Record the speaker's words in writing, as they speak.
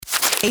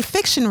A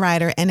fiction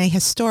writer and a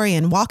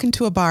historian walk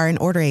into a bar and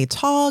order a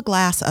tall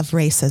glass of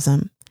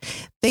racism.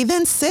 They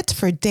then sit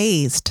for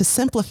days to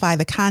simplify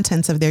the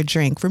contents of their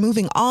drink,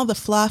 removing all the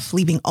fluff,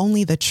 leaving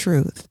only the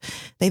truth.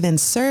 They then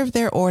serve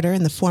their order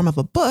in the form of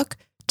a book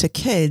to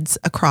kids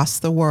across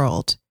the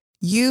world.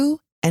 You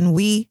and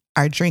we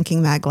are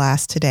drinking that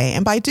glass today.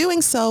 And by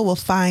doing so, we'll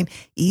find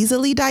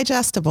easily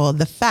digestible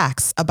the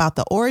facts about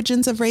the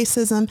origins of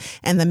racism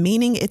and the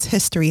meaning its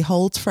history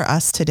holds for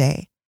us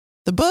today.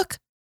 The book,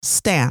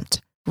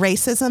 Stamped: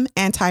 Racism,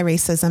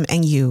 Anti-Racism,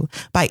 and You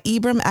by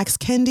Ibram X.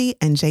 Kendi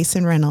and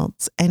Jason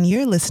Reynolds. And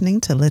you're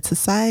listening to Lit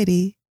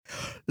Society.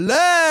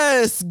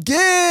 Let's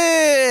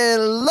get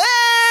lit!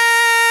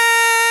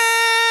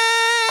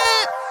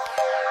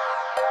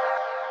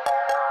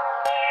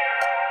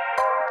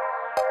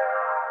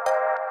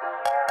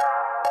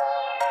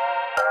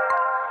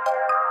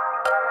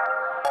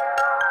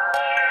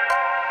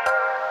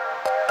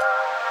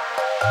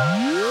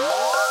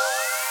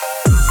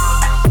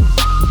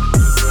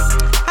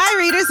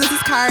 This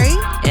is Kari.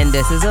 And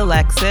this is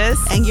Alexis.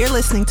 And you're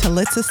listening to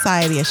Lit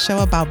Society, a show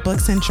about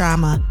books and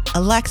drama.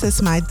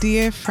 Alexis, my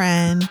dear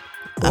friend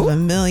of a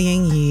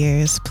million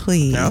years,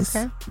 please.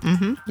 Okay.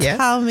 Yes.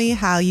 Tell me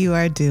how you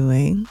are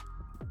doing.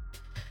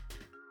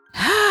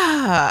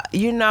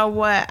 You know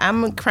what?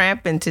 I'm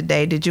cramping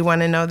today. Did you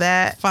want to know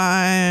that?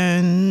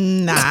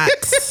 Fine. Not.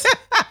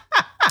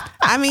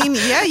 I mean,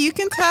 yeah, you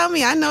can tell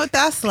me. I know what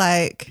that's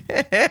like.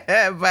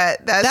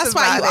 But that's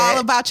why you all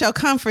about your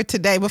comfort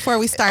today. Before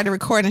we started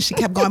recording, she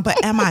kept going,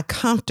 but am I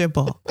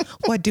comfortable?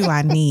 What do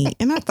I need?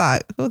 And I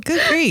thought, well,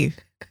 good grief.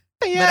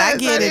 Yes, but I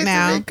get it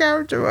now. To be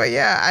comfortable.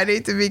 Yeah, I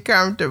need to be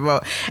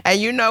comfortable.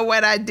 And you know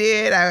what I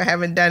did? I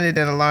haven't done it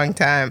in a long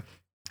time.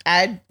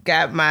 I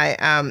got my,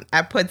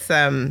 I put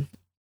some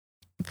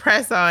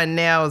press-on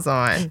nails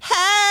on.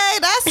 Hey,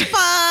 that's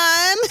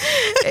fun.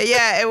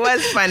 Yeah, it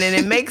was fun, and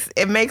it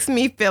makes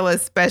me feel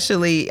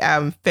especially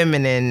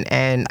feminine,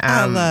 and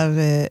I love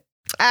it.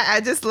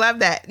 I just love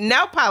that.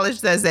 Nail polish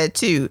does that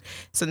too.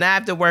 So now I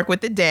have to work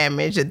with the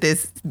damage that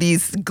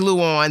these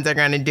glue-ons are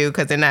going to do,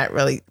 because they're not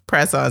really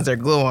press-ons, they're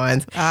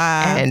glue-ons.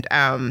 And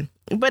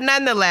but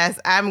nonetheless,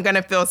 I'm going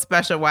to feel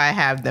special while I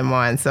have them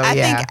on. So I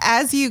think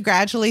as you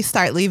gradually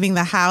start leaving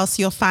the house,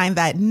 you'll find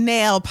that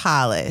nail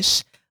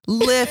polish,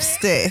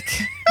 lipstick,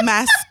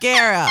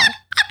 mascara,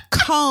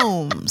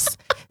 combs.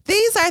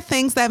 These are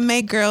things that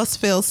make girls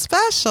feel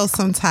special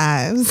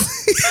sometimes.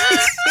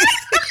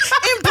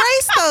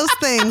 Embrace those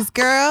things,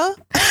 girl.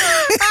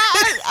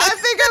 I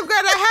think I'm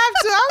going to have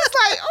to. I was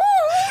like,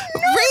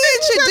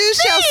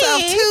 reintroduce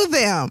yourself to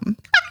them.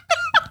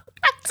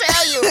 I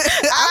tell you,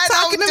 I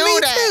talking don't to do me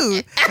that.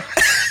 Too.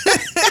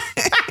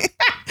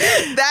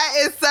 That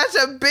is such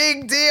a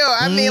big deal.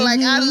 I mean, like,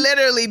 I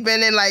literally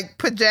been in like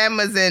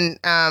pajamas and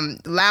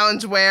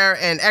loungewear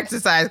and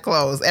exercise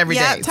clothes every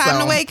day. Time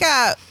to wake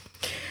up.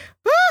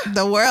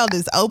 The world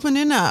is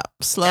opening up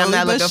slowly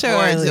but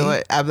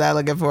surely. I'm not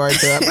looking forward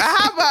to it. But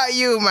how about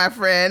you, my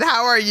friend?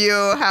 How are you?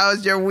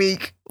 How's your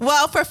week?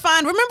 Well, for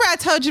fun, remember I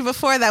told you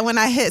before that when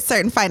I hit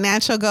certain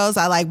financial goals,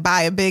 I like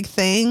buy a big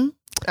thing?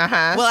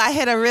 Well, I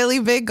hit a really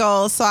big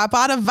goal, so I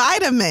bought a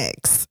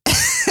Vitamix.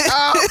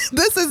 Oh.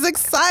 This is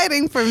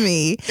exciting for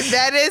me.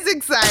 That is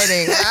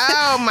exciting.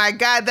 Oh my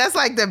God. That's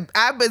like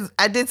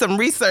I did some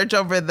research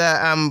over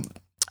the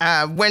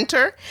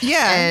winter.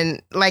 Yeah.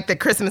 And like the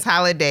Christmas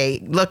holiday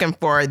looking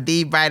for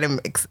the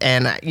Vitamix,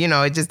 and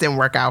it just didn't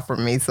work out for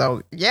me.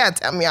 So yeah,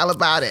 tell me all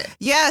about it.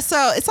 Yeah.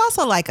 So it's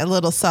also like a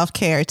little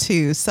self-care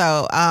too.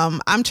 So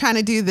I'm trying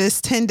to do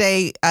this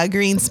 10-day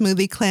green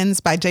smoothie cleanse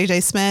by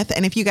JJ Smith.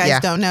 And if you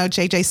guys don't know,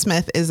 JJ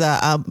Smith is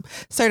a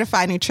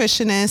certified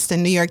nutritionist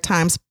and New York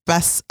Times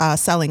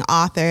best-selling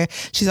author.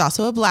 She's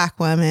also a Black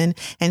woman,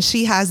 and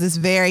she has this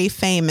very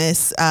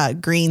famous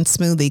green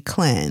smoothie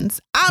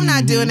cleanse. I'm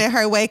not doing it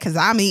her way because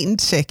I'm eating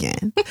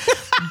chicken.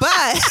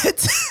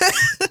 But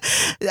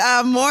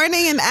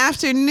morning and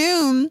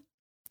afternoon,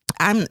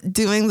 I'm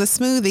doing the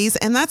smoothies,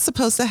 and that's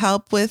supposed to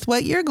help with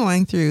what you're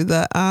going through,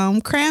 the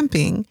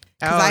cramping.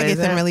 Because I get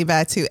them really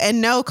bad too.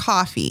 And no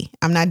coffee.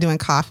 I'm not doing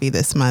coffee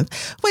this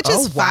month, which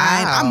is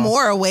fine. Wow. I'm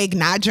more awake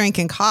not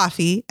drinking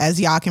coffee,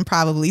 as y'all can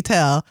probably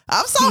tell.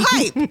 I'm so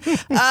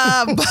hyped.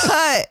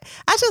 But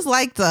I just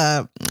like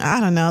the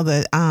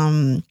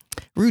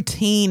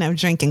routine of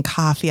drinking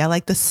coffee. I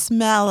like the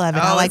smell of it.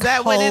 I like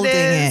holding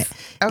it.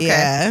 Okay.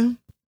 Yeah.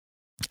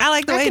 I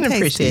like the way it tastes.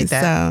 Appreciate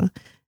that. So.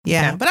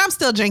 Yeah, but I'm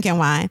still drinking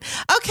wine.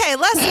 Okay,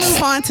 let's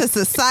move on to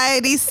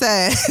Society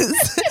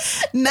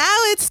Says. Now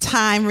it's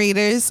time,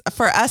 readers,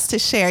 for us to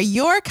share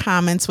your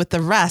comments with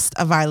the rest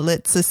of our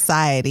Lit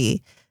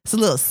Society. It's a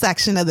little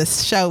section of the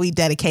show we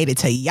dedicated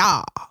to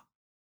y'all.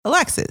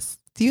 Alexis,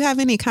 do you have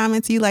any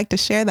comments you'd like to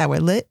share that were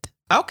lit?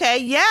 Okay,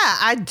 yeah,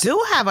 I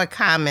do have a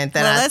comment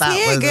that I thought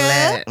was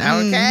lit.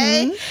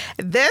 Okay,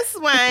 this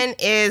one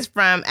is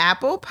from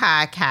Apple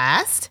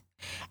Podcast,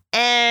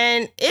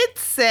 and it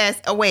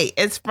says,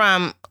 it's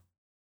from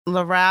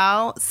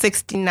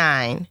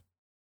Laurel69,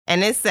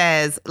 And it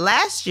says,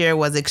 last year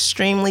was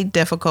extremely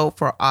difficult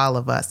for all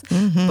of us.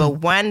 Mm-hmm.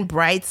 But one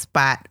bright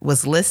spot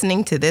was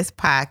listening to this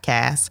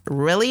podcast.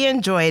 Really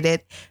enjoyed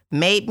it.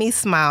 Made me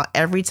smile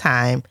every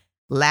time.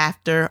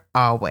 Laughter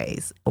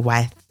always.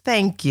 Why,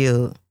 thank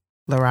you,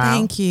 Laurel.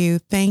 Thank you.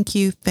 Thank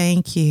you.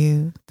 Thank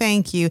you.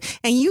 Thank you.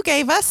 And you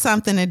gave us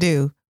something to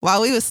do.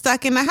 While we were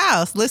stuck in the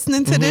house,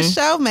 listening to this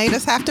show made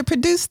us have to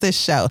produce this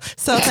show.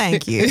 So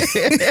thank you.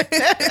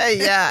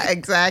 Yeah,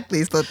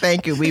 exactly. So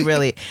thank you. We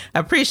really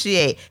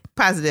appreciate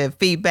positive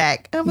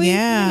feedback.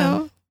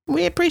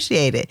 We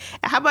appreciate it.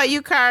 How about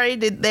you, Kari?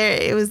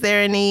 Was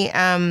there any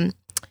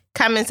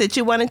comments that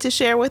you wanted to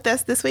share with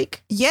us this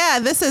week? Yeah,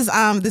 this is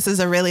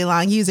a really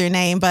long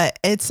username, but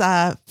it's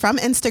from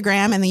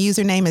Instagram, and the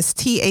username is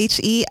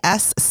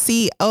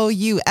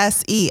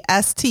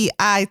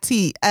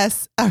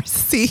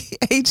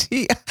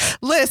THESCOUSESTITSRCHE.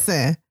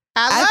 Listen,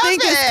 I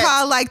think it's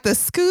called like the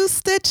Scoo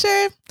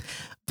Stitcher.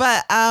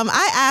 But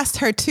I asked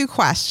her 2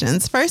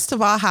 questions. First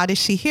of all, how did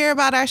she hear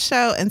about our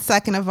show? And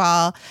second of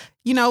all,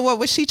 what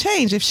would she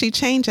change if she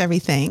changed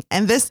everything?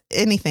 And this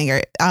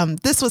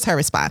was her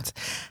response.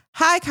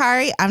 Hi,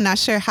 Kari. I'm not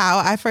sure how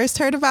I first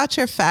heard about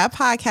your Fab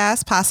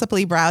podcast,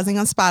 possibly browsing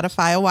on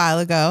Spotify a while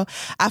ago.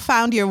 I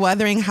found your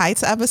Wuthering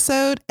Heights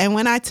episode, and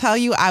when I tell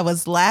you I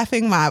was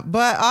laughing my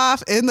butt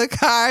off in the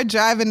car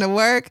driving to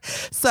work.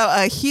 So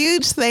a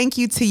huge thank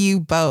you to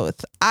you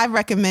both. I've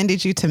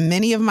recommended you to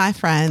many of my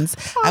friends.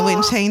 Aww. I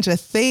wouldn't change a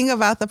thing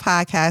about the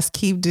podcast.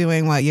 Keep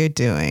doing what you're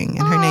doing.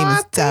 And her name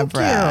is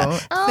Deborah.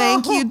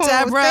 Thank you,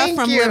 Deborah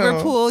from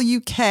Liverpool,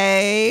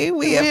 UK.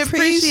 We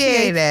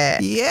appreciate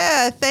it.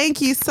 Yeah,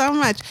 thank you so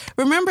much.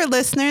 Remember,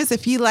 listeners,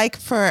 if you like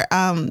for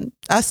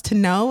us to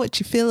know what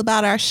you feel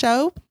about our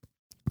show,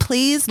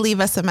 please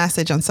leave us a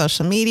message on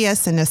social media,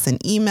 send us an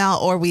email,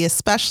 or we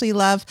especially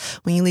love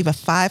when you leave a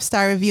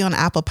 5-star review on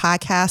Apple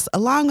Podcasts,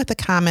 along with a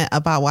comment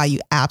about why you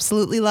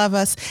absolutely love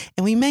us,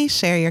 and we may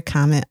share your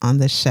comment on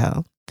the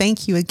show.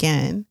 Thank you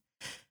again.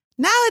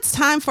 Now it's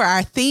time for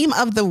our theme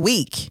of the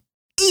week.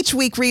 Each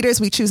week,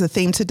 readers, we choose a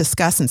theme to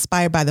discuss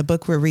inspired by the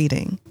book we're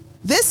reading.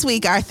 This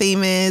week, our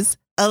theme is,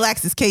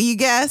 Alexis, can you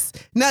guess?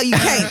 No, you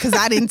can't, because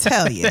I didn't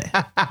tell you.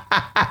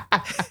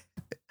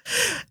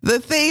 The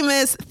theme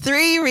is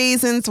 3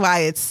 reasons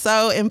why it's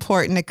so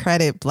important to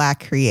credit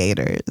Black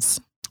creators.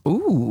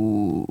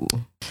 Ooh.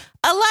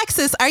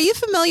 Alexis, are you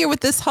familiar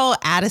with this whole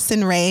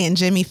Addison Rae and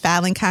Jimmy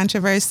Fallon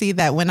controversy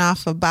that went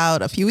off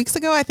about a few weeks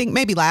ago? I think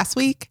maybe last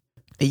week.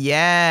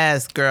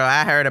 Yes, girl.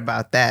 I heard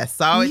about that.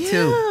 Saw it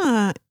too.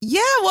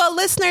 Yeah. Well,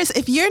 listeners,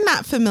 if you're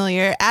not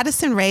familiar,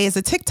 Addison Rae is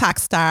a TikTok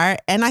star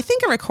and I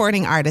think a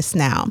recording artist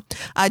now.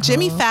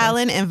 Jimmy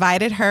Fallon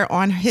invited her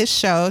on his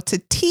show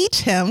to teach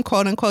him,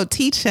 quote unquote,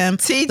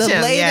 the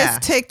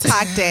latest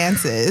TikTok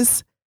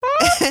dances.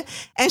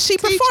 And she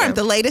performed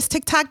the latest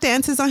TikTok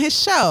dances on his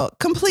show.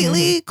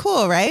 Completely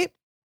cool, right?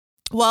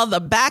 Well, the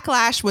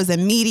backlash was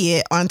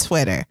immediate on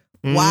Twitter.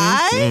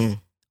 Why?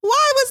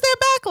 Why was there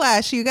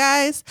backlash, you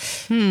guys?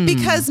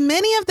 Because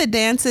many of the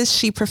dances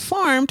she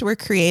performed were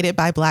created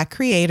by Black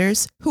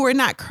creators who were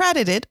not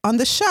credited on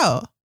the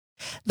show.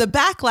 The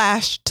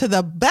backlash to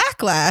the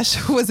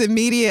backlash was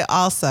immediate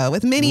also,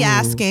 with many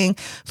asking,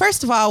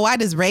 first of all, why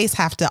does race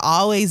have to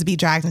always be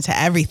dragged into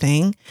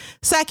everything?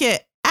 Second,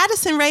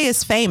 Addison Rae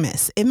is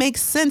famous. It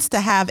makes sense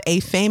to have a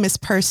famous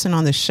person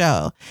on the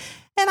show.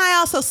 And I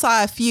also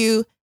saw a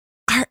few,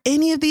 are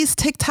any of these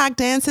TikTok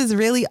dances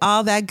really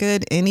all that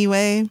good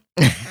anyway?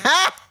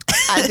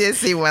 I did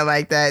see one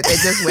like that. They're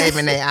just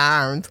waving their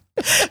arms.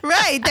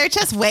 Right. They're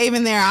just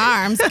waving their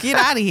arms. Get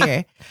out of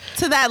here.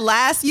 To that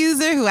last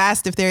user who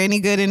asked if they're any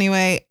good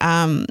anyway,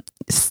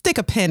 stick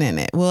a pin in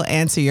it. We'll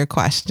answer your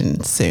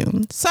question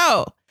soon.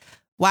 So,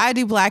 why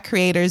do Black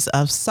creators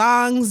of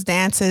songs,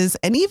 dances,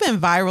 and even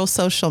viral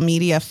social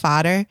media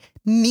fodder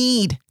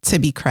need to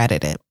be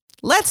credited?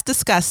 Let's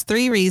discuss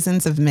 3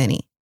 reasons of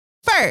many.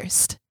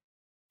 First,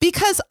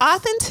 because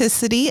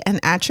authenticity and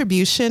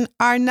attribution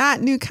are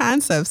not new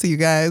concepts, you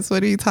guys.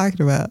 What are you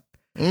talking about?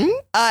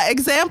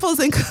 Examples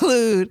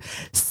include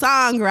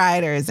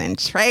songwriters and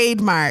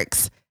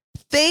trademarks.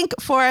 Think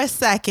for a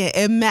second,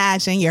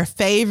 imagine your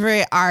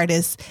favorite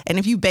artist, and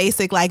if you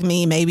basic like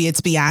me, maybe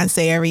it's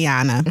Beyonce or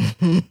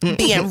Rihanna,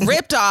 being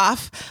ripped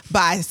off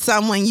by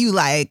someone you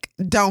like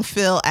don't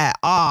feel at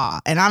all.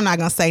 And I'm not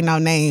going to say no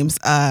names.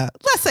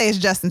 Let's say it's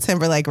Justin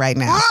Timberlake right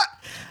now. What?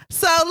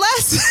 So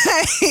let's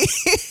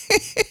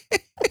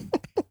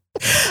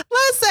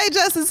say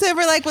Justin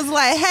Timberlake was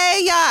like,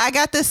 hey, y'all, I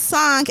got this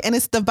song and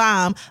it's the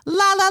bomb.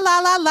 La, la, la,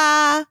 la,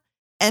 la.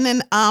 And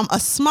then a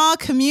small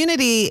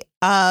community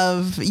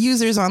of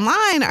users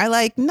online are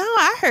like, no,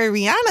 I heard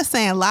Rihanna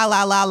saying la,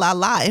 la, la, la,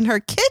 la in her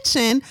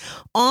kitchen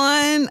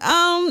on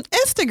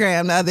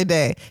Instagram the other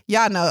day.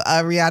 Y'all know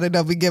Rihanna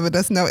don't be giving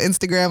us no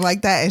Instagram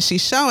like that. And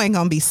she's showing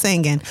gonna be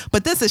singing.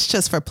 But this is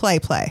just for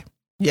play.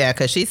 Yeah,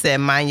 because she said,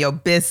 mind your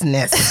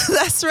business.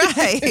 That's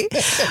right.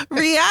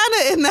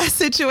 Rihanna in that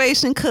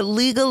situation could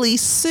legally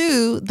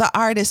sue the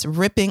artist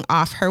ripping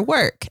off her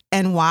work.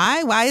 And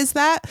why? Why is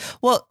that?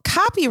 Well,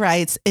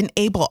 copyrights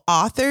enable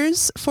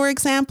authors, for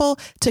example,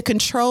 to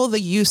control the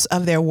use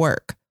of their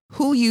work,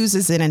 who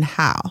uses it and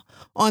how.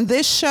 On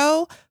this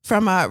show,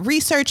 from a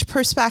research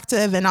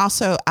perspective and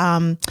also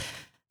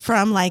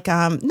from like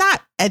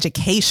not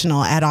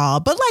educational at all,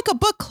 but like a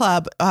book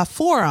club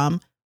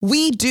forum,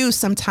 we do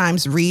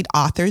sometimes read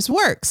authors'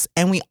 works,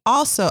 and we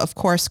also, of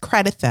course,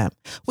 credit them.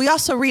 We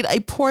also read a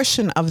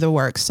portion of the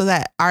work so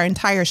that our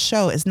entire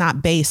show is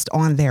not based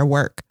on their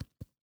work.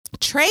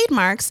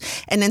 Trademarks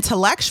and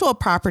intellectual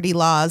property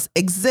laws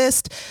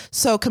exist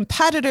so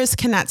competitors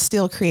cannot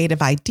steal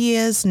creative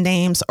ideas,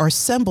 names, or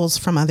symbols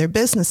from other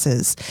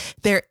businesses.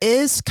 There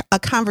is a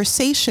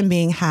conversation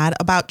being had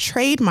about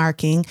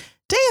trademarking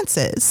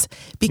dances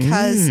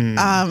because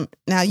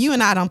now you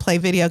and I don't play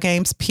video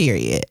games,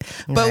 period.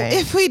 But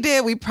if we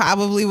did, we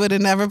probably would have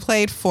never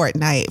played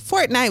Fortnite.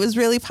 Fortnite was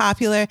really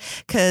popular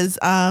because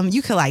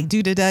you could like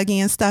do the Dougie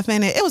and stuff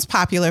in it. It was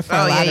popular for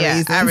a lot of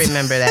reasons. I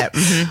remember that.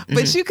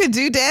 But you could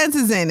do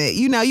dances in it.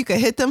 You know, you could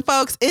hit them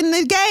folks in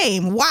the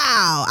game.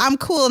 Wow, I'm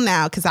cool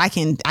now because I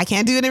can't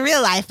do it in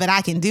real life, but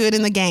I can do it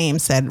in the game,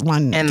 said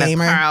one gamer.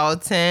 And the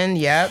Carlton,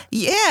 yep.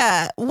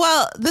 Yeah.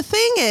 Well, the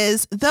thing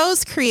is,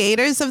 those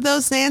creators of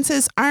those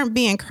dances aren't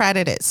being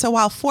credited. So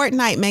while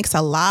Fortnite makes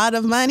a lot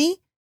of money,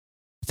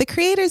 the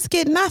creators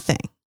get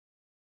nothing.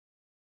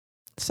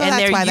 So and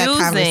that's why that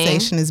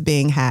conversation is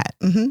being had.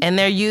 And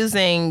they're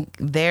using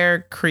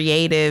their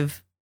creativity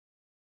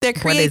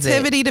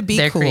to be cool.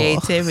 Their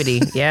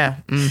creativity, yeah.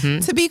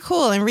 To be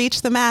cool and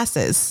reach the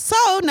masses.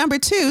 So number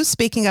 2,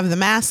 speaking of the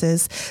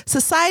masses,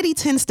 society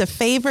tends to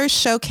favor,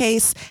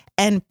 showcase,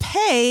 and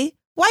pay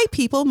white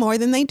people more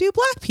than they do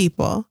black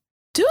people.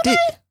 Do they?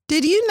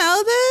 Did you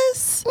know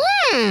this?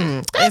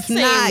 If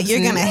not,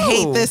 you're going to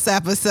hate this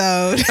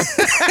episode.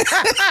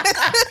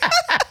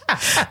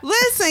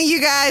 Listen, you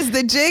guys,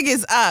 the jig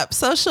is up.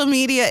 Social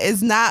media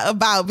is not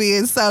about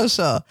being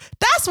social.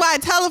 That's why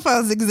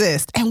telephones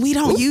exist. And we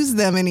don't use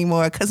them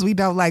anymore because we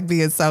don't like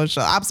being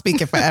social. I'm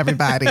speaking for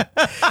everybody.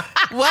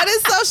 What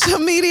is social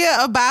media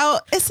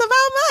about? It's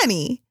about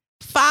money.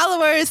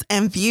 Followers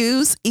and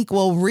views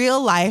equal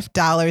real life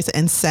dollars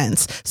and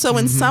cents. So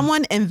when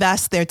someone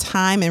invests their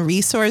time and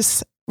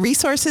resources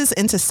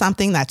into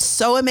something that's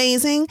so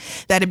amazing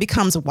that it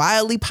becomes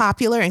wildly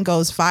popular and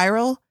goes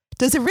viral,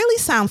 does it really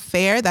sound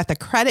fair that the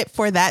credit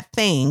for that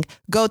thing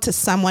go to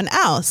someone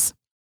else?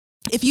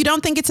 If you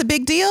don't think it's a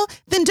big deal,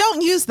 then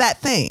don't use that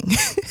thing.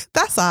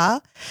 That's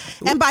all.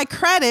 And by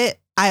credit,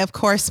 I of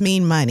course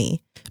mean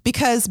money,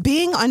 because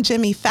being on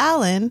Jimmy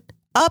Fallon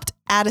upped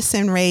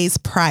Addison Rae's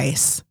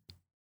price.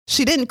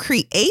 She didn't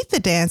create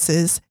the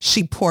dances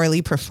she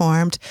poorly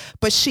performed,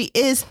 but she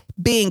is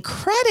being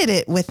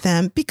credited with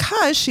them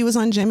because she was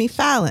on Jimmy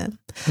Fallon.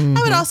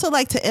 I would also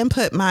like to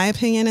input my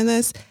opinion in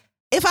this.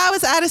 If I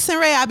was Addison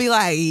Rae, I'd be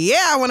like,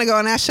 yeah, I want to go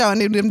on that show and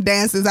do them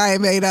dances I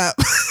ain't made up.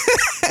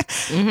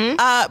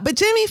 But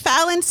Jimmy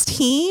Fallon's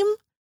team,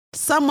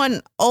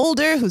 someone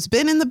older who's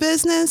been in the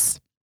business,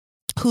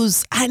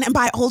 and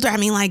by older, I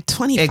mean like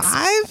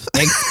 25.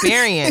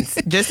 Experience,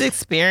 just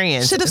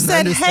experience. Should have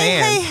said,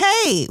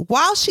 hey,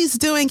 while she's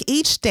doing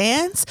each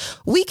dance,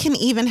 we can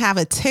even have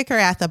a ticker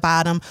at the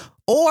bottom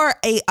or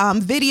a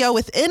video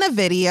within a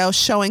video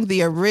showing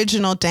the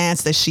original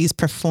dance that she's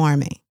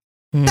performing.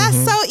 That's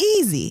so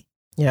easy.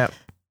 Yep.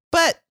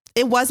 But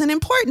it wasn't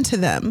important to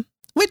them,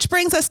 which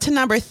brings us to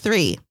number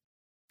 3.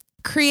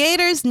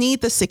 Creators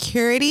need the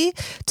security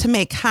to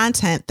make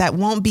content that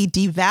won't be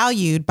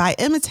devalued by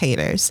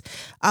imitators.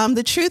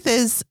 The truth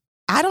is,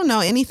 I don't know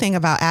anything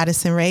about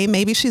Addison Rae.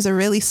 Maybe she's a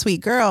really sweet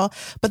girl,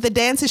 but the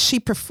dances she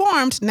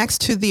performed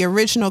next to the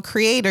original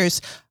creators,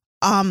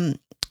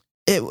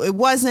 it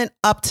wasn't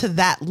up to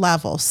that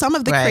level. Some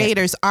of the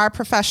creators are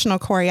professional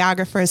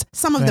choreographers.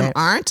 Some of them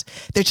aren't.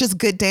 They're just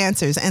good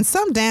dancers. And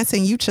some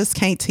dancing you just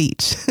can't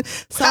teach.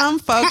 Some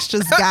folks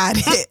just got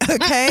it.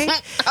 Okay.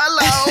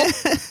 Hello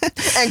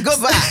and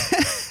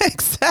goodbye.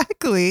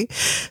 Exactly.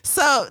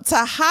 So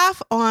to hop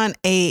on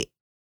a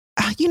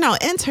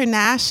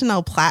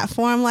international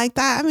platform like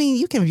that, I mean,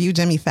 you can view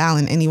Jimmy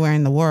Fallon anywhere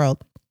in the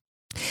world,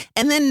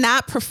 and then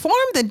not perform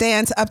the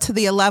dance up to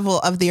the level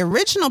of the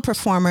original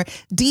performer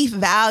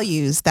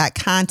devalues that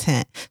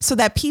content so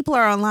that people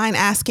are online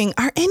asking,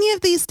 are any of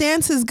these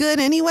dances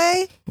good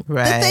anyway?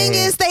 Right. The thing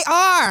is, they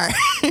are.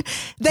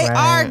 They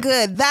are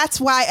good.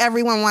 That's why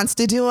everyone wants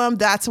to do them.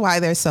 That's why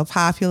they're so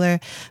popular.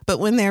 But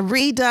when they're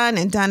redone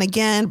and done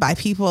again by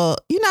people,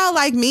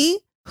 like me,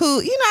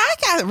 who, I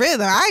got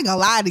rhythm. I ain't gonna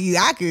lie to you.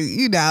 I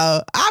could,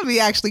 I'll be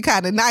actually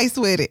kind of nice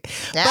with it.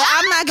 But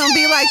I'm not gonna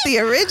be like the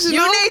original.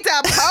 You need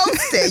to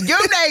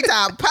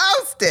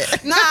post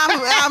it. No,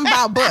 I'm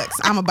about books.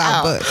 I'm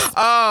about books.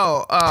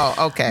 Oh,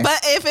 okay.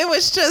 But if it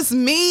was just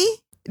me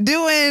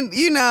doing,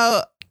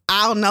 I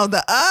don't know,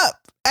 the up,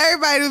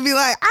 everybody would be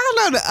like, I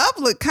don't know, the up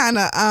look kind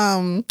of,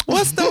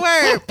 what's the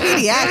word?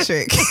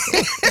 Pediatric.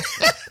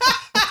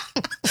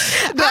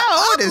 The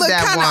How old is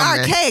that kind woman?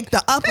 of archaic.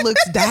 The up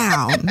looks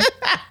down.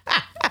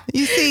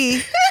 You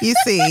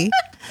see.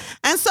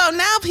 And so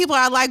now people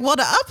are like, well,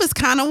 the up is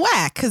kind of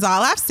whack because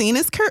all I've seen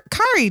is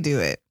Curry do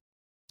it.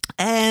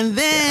 And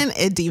then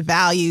it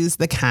devalues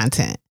the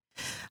content.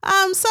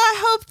 So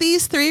I hope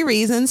these 3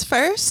 reasons.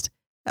 First,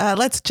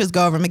 let's just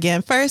go over them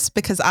again. First,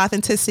 because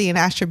authenticity and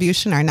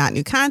attribution are not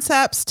new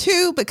concepts.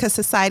 2, because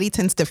society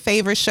tends to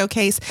favor,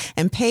 showcase,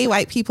 and pay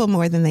white people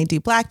more than they do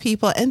Black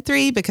people. And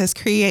 3, because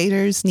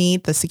creators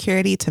need the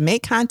security to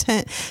make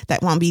content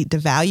that won't be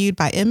devalued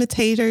by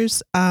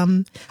imitators.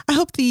 I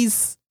hope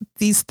these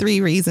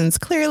 3 reasons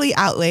clearly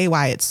outweigh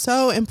why it's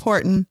so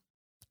important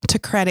to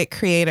credit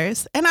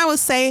creators. And I would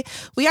say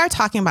we are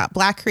talking about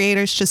Black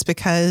creators just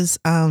because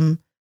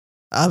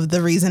of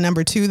the reason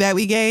number 2 that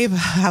we gave,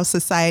 how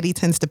society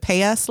tends to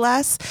pay us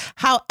less.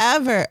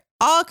 However,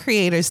 all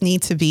creators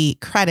need to be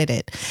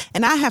credited.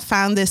 And I have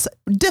found this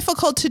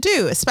difficult to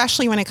do,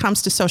 especially when it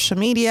comes to social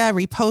media,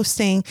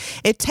 reposting.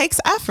 It takes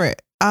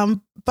effort.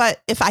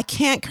 But if I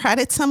can't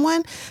credit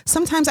someone,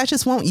 sometimes I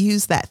just won't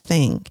use that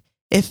thing.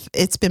 If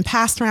it's been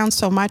passed around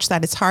so much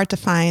that it's hard to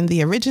find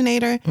the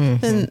originator,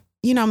 then,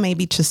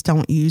 maybe just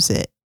don't use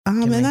it.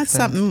 And that's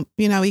something,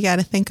 we got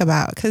to think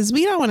about because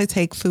we don't want to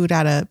take food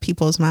out of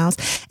people's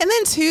mouths. And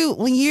then 2,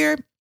 when you're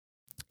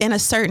in a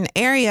certain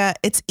area,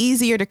 it's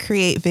easier to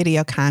create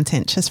video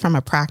content just from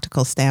a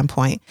practical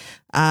standpoint.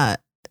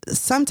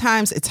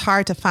 Sometimes it's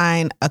hard to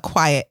find a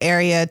quiet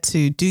area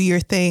to do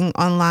your thing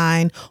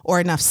online or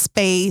enough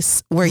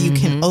space where you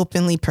can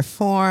openly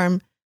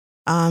perform.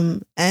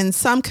 And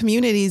some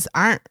communities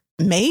aren't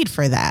made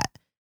for that.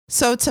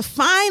 So to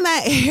find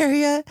that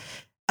area,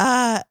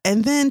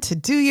 and then to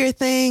do your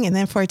thing and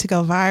then for it to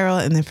go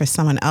viral and then for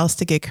someone else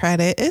to get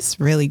credit, it's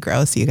really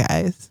gross, you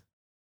guys.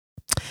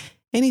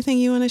 Anything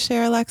you want to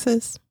share,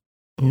 Alexis?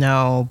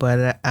 No,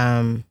 but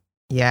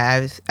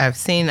I've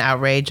seen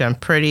outrage on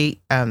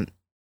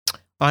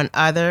on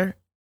other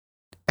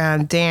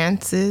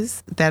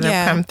dances that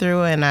have come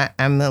through, and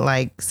I'm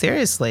like,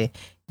 seriously,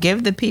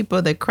 give the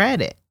people the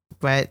credit.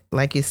 But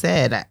like you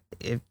said,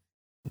 if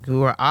you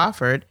were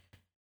offered,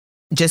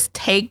 just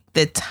take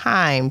the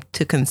time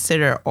to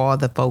consider all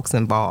the folks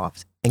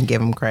involved and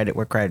give them credit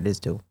where credit is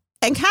due.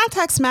 And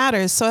context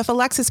matters. So if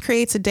Alexis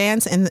creates a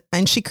dance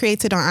and she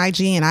creates it on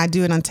IG and I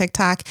do it on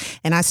TikTok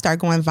and I start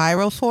going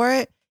viral for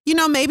it,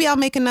 maybe I'll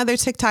make another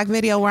TikTok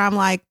video where I'm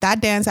like,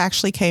 that dance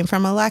actually came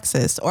from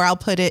Alexis, or I'll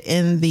put it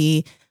in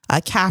the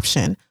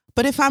caption.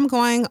 But if I'm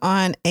going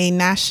on a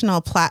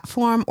national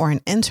platform or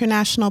an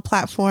international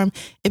platform,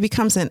 it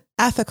becomes an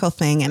ethical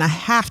thing. And I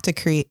have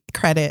to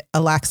credit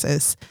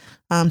Alexis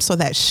so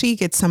that she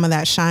gets some of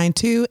that shine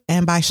too.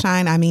 And by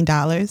shine, I mean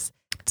dollars.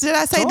 Did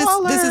I say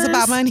this is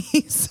about money?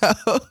 So,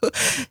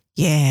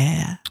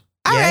 yeah.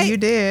 All right. You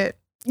did.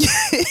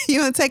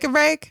 You want to take a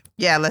break?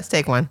 Yeah, let's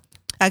take one.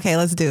 Okay,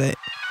 let's do it.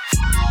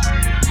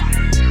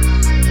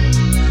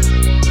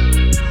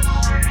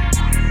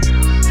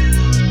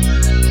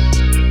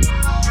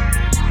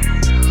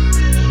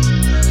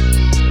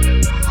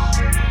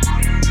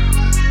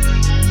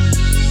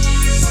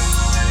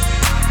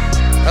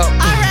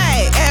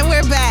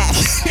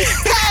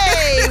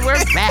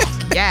 We're back.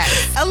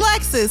 Yes.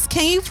 Alexis,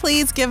 can you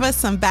please give us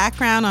some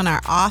background on our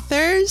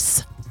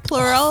authors?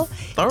 Plural.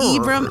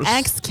 Ibram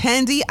X.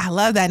 Kendi. I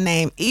love that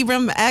name.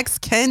 Ibram X.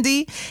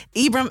 Kendi,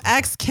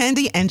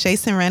 and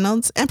Jason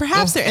Reynolds, and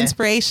perhaps their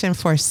inspiration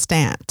for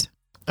Stamped.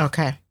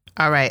 Okay.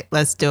 All right.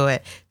 Let's do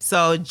it.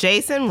 So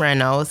Jason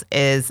Reynolds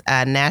is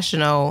a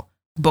National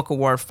Book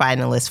Award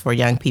finalist for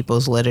young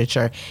people's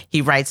literature.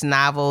 He writes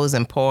novels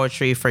and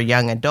poetry for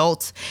young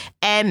adults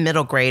and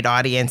middle grade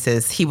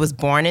audiences. He was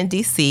born in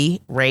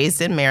D.C.,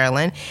 raised in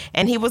Maryland,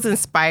 and he was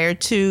inspired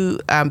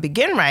to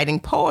begin writing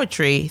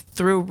poetry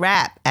through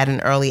rap at an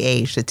early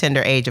age, the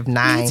tender age of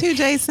 9. Me too,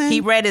 Jason. He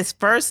read his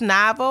first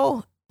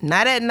novel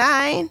not at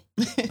 9,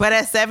 but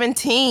at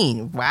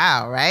 17.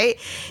 Wow, right?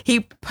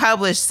 He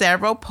published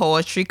several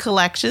poetry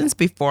collections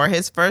before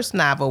his first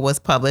novel was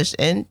published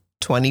in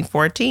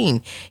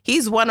 2014.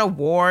 He's won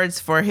awards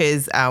for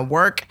his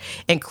work,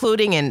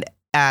 including an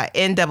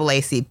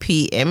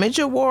NAACP Image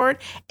Award,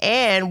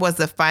 and was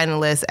a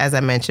finalist, as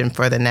I mentioned,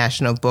 for the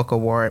National Book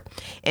Award.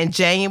 In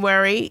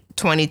January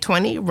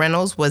 2020,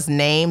 Reynolds was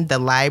named the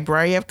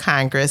Library of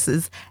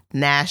Congress's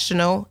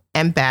National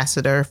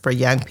Ambassador for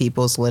Young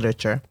People's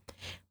Literature.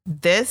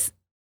 This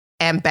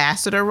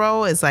ambassador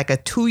role is like a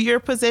 2-year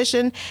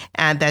position,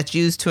 and that's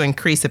used to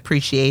increase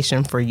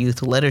appreciation for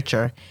youth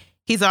literature.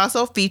 He's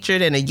also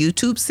featured in a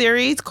YouTube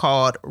series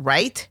called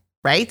Right?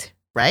 I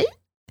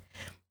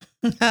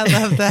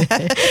love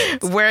that.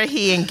 Where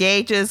he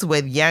engages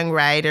with young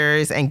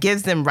writers and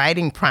gives them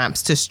writing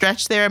prompts to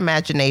stretch their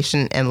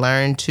imagination and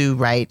learn to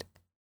write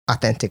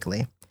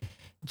authentically.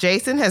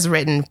 Jason has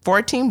written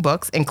 14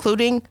 books,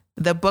 including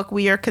the book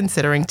we are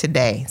considering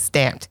today,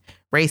 Stamped: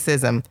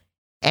 Racism,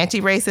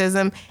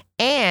 Anti-Racism,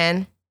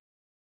 and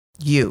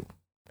You.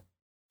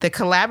 The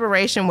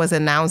collaboration was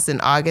announced in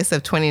August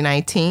of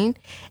 2019,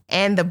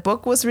 and the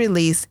book was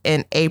released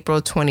in April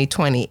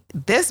 2020.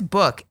 This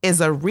book is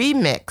a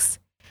remix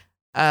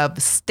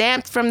of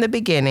Stamped from the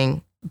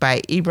Beginning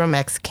by Ibram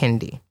X.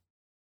 Kendi.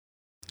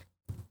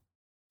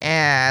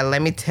 And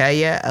let me tell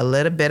you a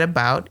little bit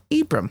about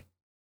Ibram.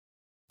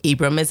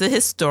 Ibram is a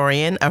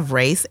historian of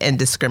race and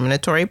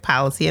discriminatory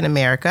policy in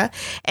America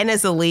and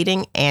is a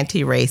leading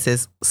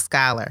anti-racist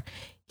scholar.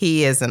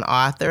 He is an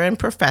author and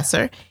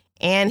professor,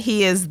 and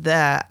he is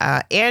the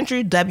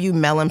Andrew W.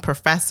 Mellon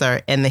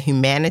Professor in the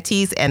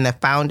Humanities and the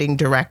founding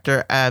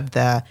director of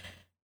the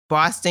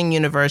Boston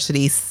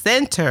University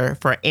Center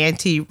for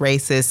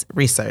Anti-Racist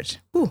Research.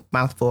 Ooh,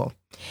 mouthful.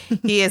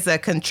 He is a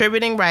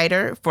contributing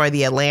writer for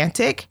The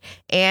Atlantic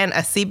and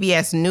a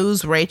CBS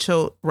News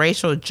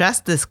racial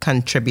justice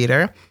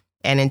contributor.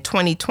 And in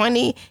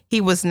 2020,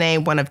 he was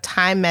named one of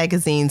Time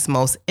Magazine's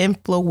most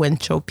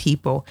influential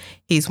people.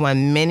 He's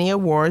won many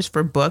awards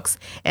for books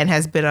and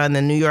has been on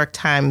the New York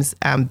Times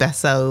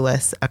bestseller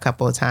list a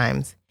couple of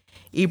times.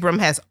 Ibram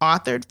has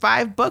authored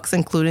 5 books,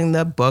 including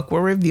the book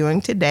we're reviewing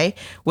today,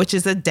 which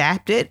is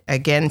adapted,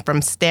 again,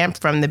 from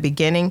Stamped from the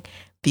Beginning,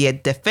 The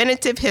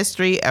Definitive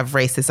History of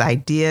Racist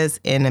Ideas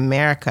in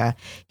America.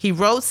 He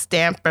wrote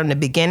Stamped from the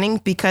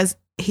Beginning because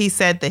he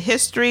said the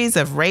histories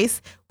of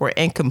race were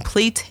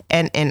incomplete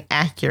and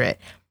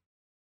inaccurate.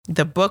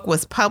 The book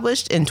was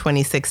published in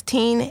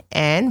 2016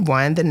 and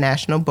won the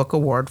National Book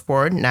Award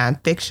for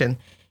Nonfiction.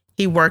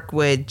 He worked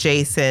with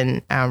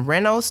Jason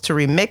Reynolds to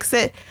remix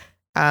it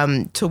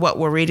to what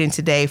we're reading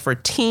today for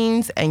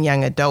teens and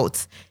young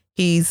adults.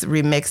 He's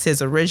remixed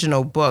his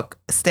original book,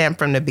 Stamped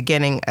from the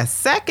Beginning, a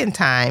second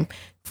time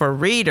for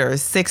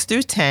readers 6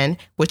 through 10,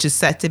 which is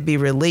set to be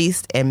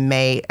released in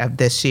May of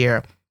this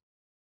year.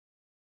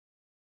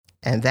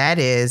 And that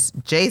is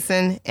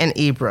Jason and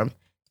Ibram.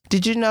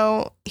 Did you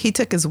know he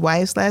took his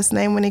wife's last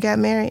name when he got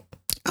married?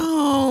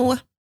 Oh,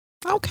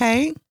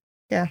 okay.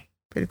 Yeah,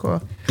 pretty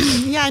cool.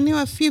 Yeah, I knew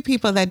a few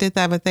people that did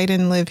that, but they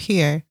didn't live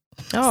here.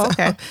 Oh,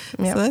 okay.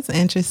 Yep. So that's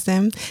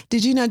interesting.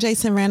 Did you know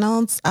Jason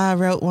Reynolds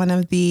wrote one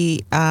of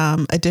the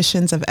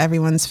editions of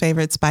everyone's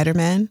favorite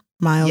Spider-Man,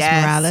 Miles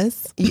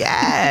Morales?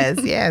 Yes.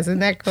 Isn't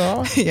that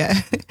cool?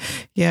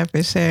 Yeah,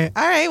 for sure.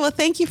 All right. Well,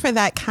 thank you for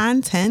that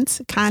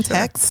context.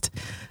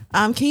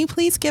 Sure. Can you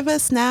please give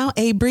us now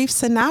a brief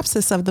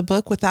synopsis of the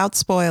book without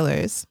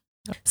spoilers?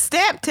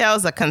 Stamped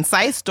tells a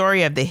concise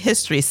story of the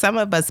history some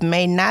of us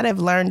may not have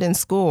learned in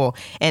school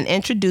and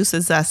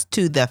introduces us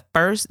to the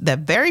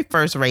very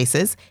first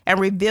races and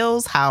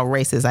reveals how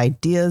racist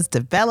ideas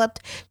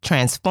developed,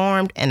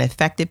 transformed, and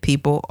affected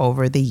people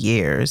over the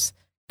years.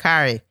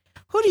 Kari,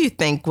 who do you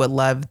think would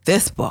love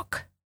this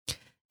book?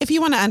 If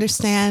you want to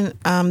understand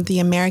the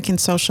American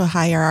social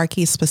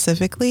hierarchy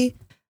specifically,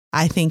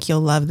 I think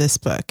you'll love this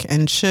book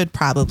and should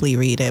probably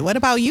read it. What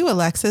about you,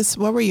 Alexis?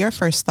 What were your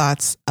first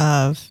thoughts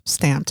of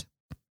Stamped?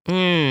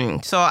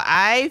 So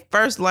I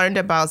first learned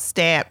about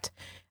Stamped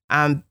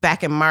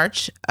back in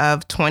March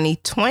of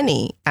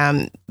 2020.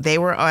 They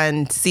were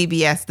on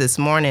CBS this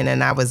morning,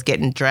 and I was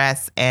getting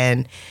dressed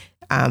and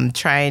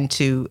trying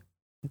to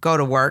go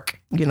to work,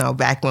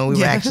 back when we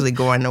were actually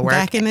going to work.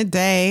 Back in the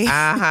day.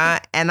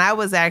 And I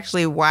was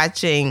actually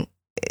watching.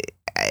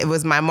 It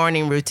was my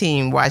morning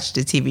routine, watch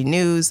the TV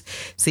news.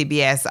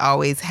 CBS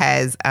always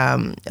has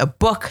a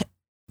book,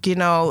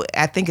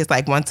 I think it's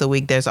like once a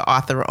week there's an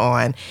author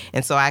on.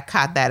 And so I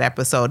caught that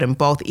episode, and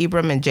both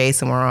Ibram and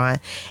Jason were on.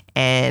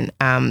 And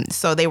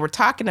so they were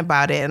talking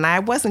about it, and I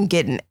wasn't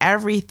getting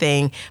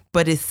everything,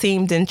 but it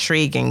seemed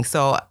intriguing.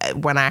 So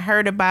when I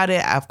heard about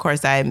it, of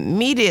course, I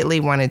immediately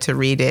wanted to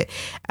read it.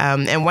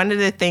 And one of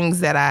the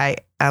things that I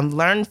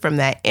learned from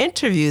that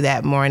interview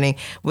that morning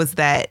was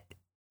that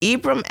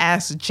Ibram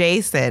asked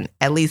Jason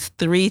at least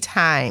 3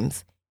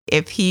 times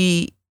if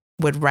he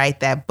would write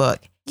that book.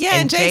 Yeah,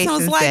 and Jason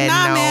was like,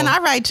 nah, no. Man, I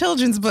write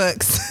children's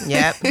books.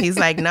 Yep. He's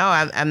like, no,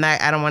 I'm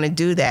not, I don't want to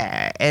do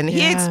that. And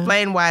he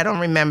explained why. I don't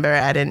remember.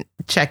 I didn't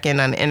check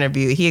in on the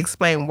interview. He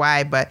explained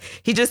why, but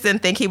he just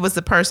didn't think he was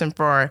the person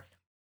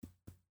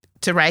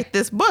to write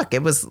this book.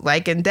 It was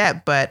like in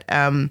depth, but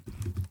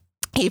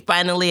he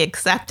finally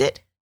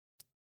accepted.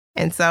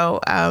 And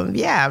so,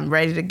 I'm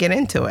ready to get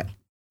into it.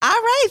 All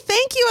right.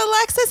 Thank you,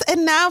 Alexis.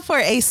 And now for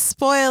a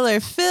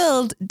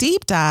spoiler-filled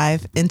deep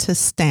dive into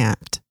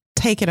Stamped.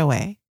 Take it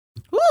away.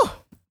 Woo.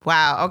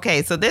 Wow.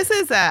 Okay. So this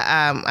is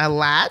a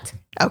lot.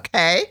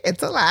 Okay.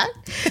 It's a lot.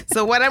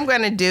 So what I'm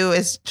going to do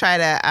is try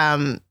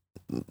to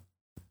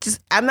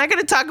I'm not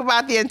going to talk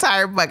about the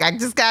entire book. I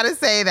just got to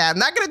say that. I'm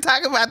not going to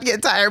talk about the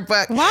entire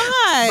book.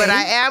 Why? But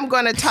I am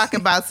going to talk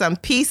about some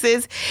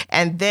pieces,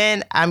 and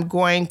then I'm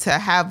going to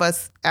have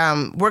us,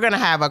 we're going to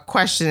have a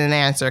question and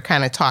answer,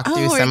 kind of talk through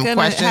some questions. We're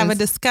going to have a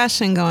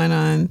discussion going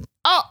on.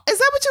 Oh, is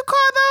that what you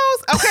call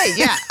those? Okay,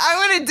 yeah,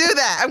 I'm going to do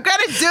that. I'm going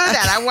to do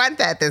that. I want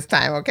that this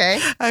time,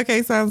 okay?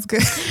 Okay, sounds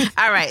good.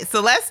 All right,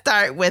 so let's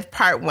start with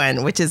part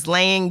 1, which is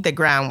laying the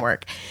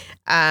groundwork.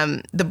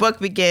 The book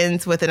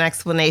begins with an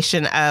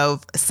explanation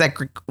of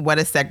what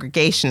a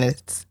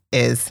segregationist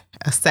is.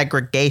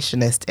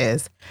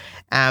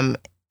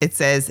 It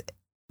says,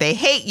 they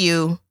hate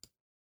you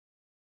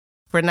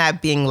for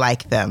not being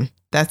like them.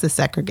 That's a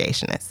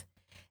segregationist.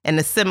 An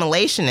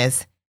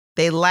assimilationist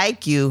They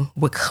like you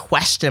with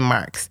question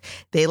marks.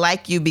 They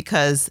like you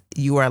because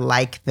you are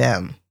like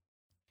them.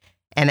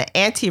 And an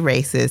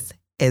anti-racist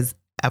is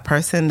a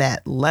person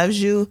that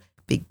loves you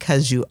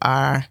because you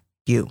are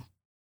you.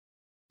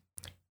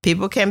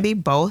 People can be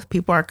both.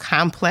 People are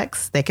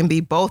complex. They can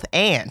be both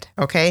and,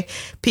 okay?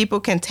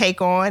 People can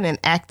take on and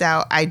act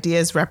out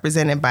ideas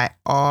represented by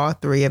all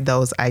three of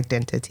those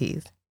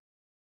identities.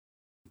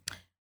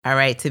 All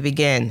right, to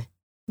begin,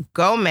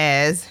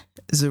 Gomez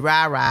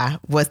Zurara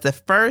was the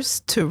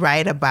first to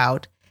write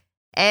about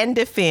and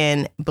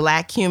defend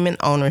Black human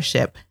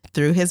ownership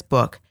through his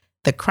book,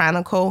 The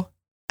Chronicle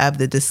of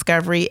the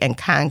Discovery and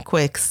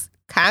Conquest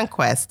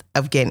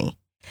of Guinea.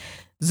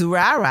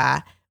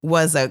 Zurara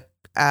was a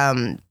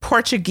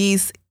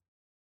Portuguese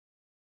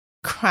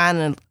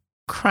chronicler.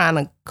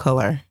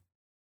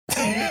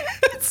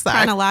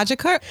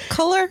 Chronological?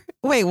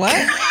 Wait,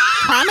 what?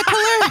 Chronicler?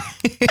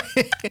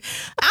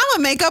 I'm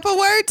gonna make up a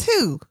word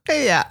too.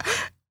 Yeah.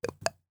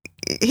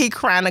 He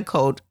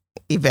chronicled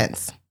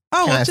events.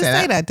 Oh, well, just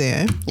say that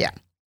then. Yeah.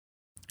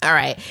 All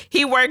right.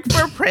 He worked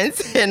for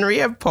Prince Henry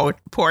of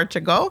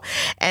Portugal,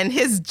 and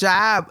his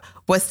job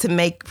was to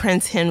make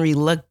Prince Henry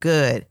look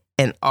good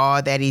in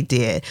all that he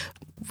did,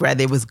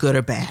 whether it was good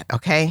or bad.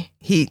 Okay.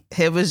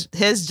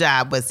 His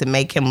job was to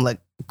make him look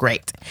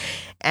great,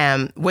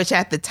 which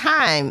at the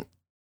time,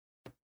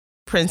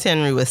 Prince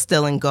Henry was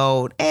still in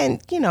gold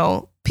and,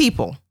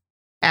 people,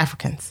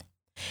 Africans.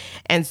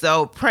 And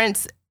so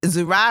Prince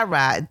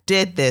Zurara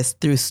did this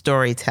through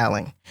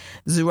storytelling.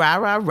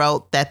 Zurara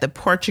wrote that the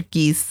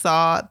Portuguese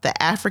saw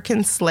the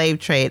African slave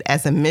trade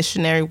as a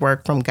missionary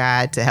work from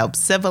God to help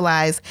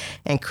civilize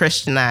and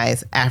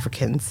Christianize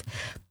Africans.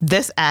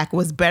 This act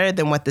was better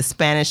than what the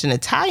Spanish and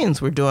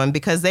Italians were doing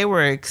because they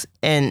were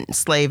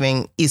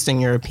enslaving Eastern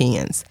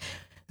Europeans.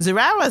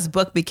 Zurara's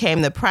book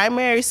became the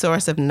primary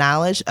source of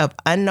knowledge of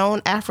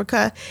unknown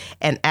Africa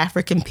and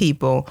African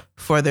people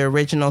for the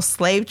original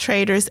slave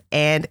traders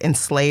and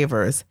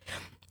enslavers.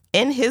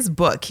 In his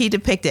book, he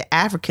depicted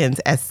Africans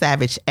as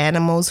savage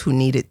animals who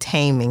needed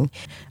taming.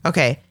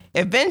 Okay,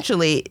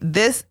 eventually,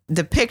 this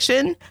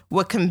depiction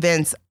would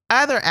convince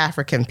other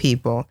African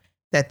people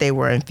that they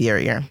were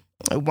inferior.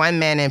 One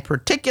man in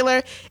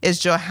particular is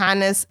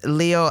Johannes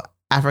Leo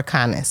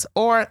Africanus,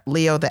 or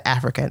Leo the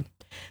African.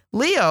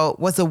 Leo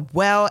was a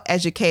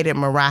well-educated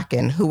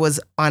Moroccan who was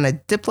on a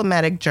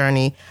diplomatic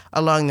journey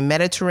along the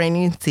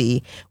Mediterranean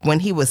Sea when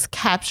he was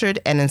captured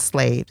and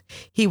enslaved.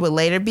 He would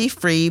later be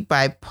freed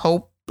by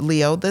Pope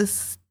Leo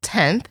X,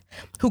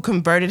 who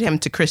converted him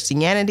to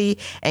Christianity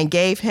and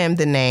gave him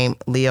the name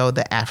Leo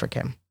the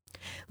African.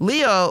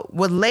 Leo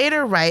would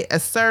later write a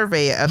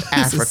survey of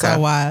Africa. This is so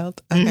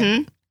wild.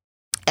 Okay.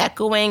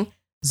 Echoing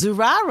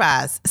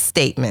Zurara's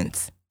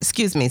sentiments,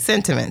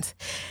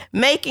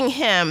 making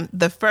him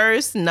the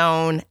first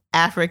known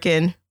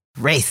African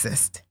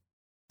racist.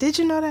 Did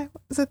you know that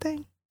was a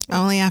thing?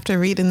 Only after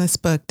reading this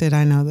book did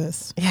I know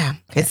this. Yeah.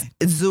 Okay.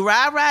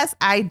 Zurara's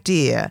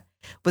idea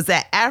was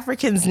that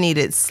Africans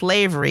needed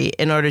slavery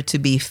in order to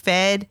be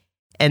fed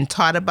and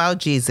taught about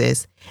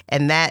Jesus,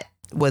 and that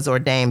was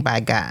ordained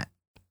by God.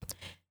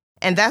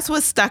 And that's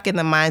what stuck in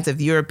the minds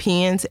of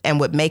Europeans and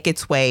would make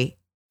its way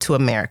to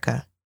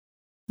America.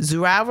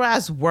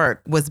 Zurara's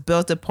work was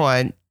built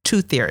upon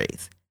two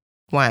theories.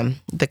 One,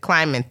 the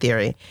climate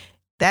theory.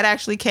 That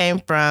actually came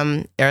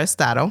from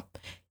Aristotle.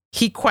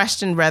 He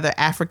questioned whether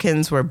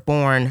Africans were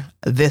born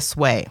this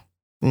way,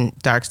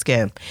 dark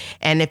skin,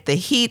 and if the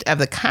heat of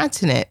the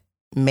continent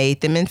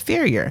made them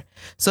inferior.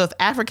 So if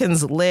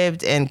Africans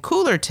lived in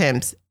cooler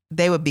temps,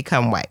 they would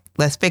become white.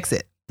 Let's fix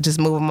it. Just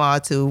move them all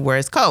to where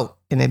it's cold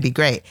and it'd be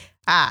great.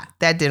 That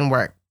didn't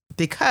work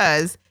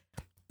because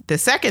the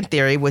second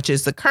theory, which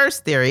is the curse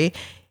theory,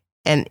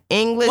 an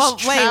English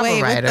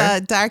travel writer. With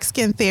the dark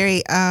skin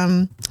theory,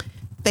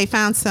 they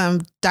found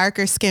some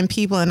darker skinned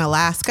people in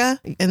Alaska,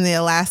 in the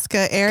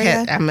Alaska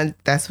area.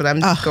 That's what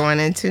I'm going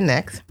into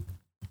next.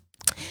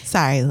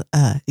 Sorry,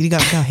 you go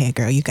ahead,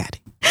 girl. You got it.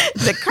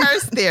 The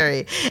curse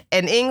theory.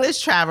 An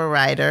English travel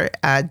writer,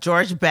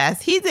 George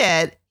Best, he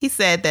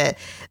said that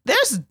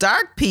there's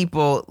dark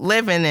people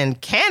living in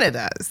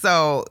Canada,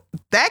 so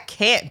that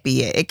can't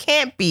be it. It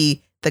can't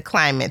be the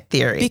climate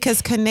theory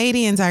because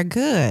Canadians are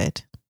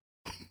good.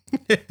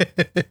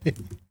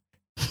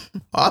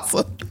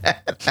 Also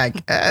that, I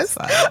guess.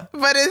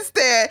 But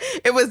instead,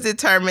 it was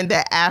determined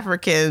that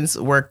Africans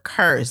were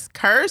cursed.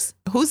 Cursed?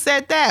 Who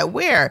said that?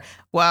 Where?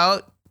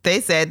 Well, they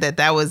said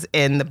that was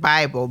in the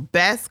Bible.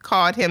 Best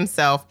called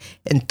himself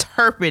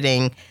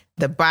interpreting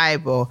the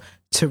Bible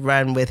to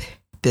run with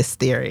this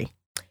theory.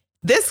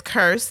 This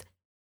curse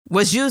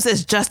was used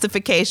as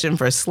justification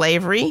for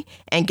slavery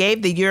and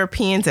gave the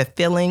Europeans a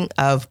feeling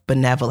of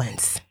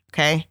benevolence.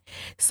 Okay,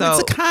 so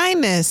it's a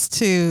kindness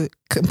to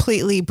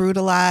completely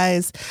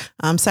brutalize,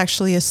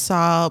 sexually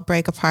assault,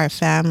 break apart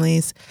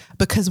families,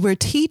 because we're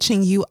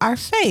teaching you our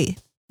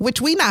faith, which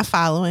we not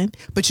following,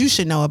 but you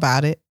should know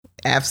about it.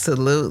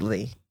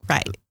 Absolutely.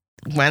 Right.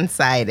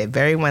 One-sided,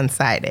 very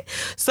one-sided.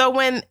 So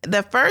when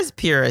the first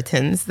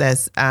Puritans,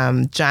 that's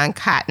John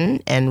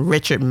Cotton and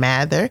Richard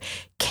Mather,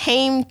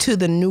 came to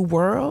the New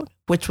World,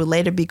 which would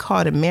later be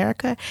called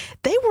America,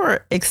 they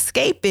were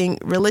escaping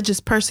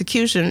religious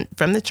persecution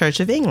from the Church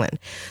of England.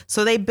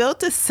 So they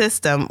built a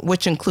system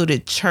which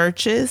included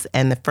churches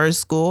and the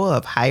first school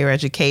of higher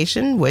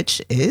education,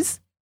 which is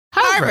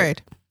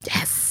Harvard.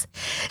 Yes.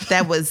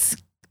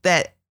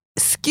 That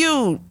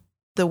skewed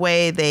the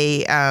way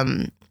they...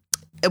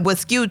 it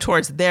was skewed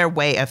towards their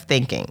way of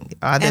thinking.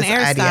 And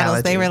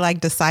Aristotle, they were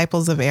like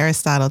disciples of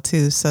Aristotle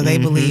too. So they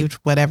believed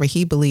whatever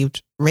he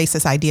believed,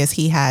 racist ideas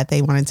he had,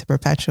 they wanted to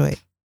perpetuate.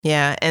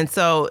 Yeah. And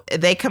so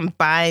they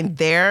combined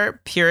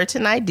their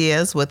Puritan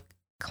ideas with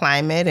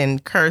climate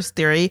and curse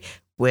theory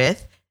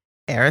with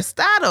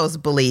Aristotle's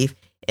belief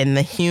in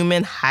the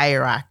human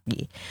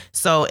hierarchy.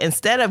 So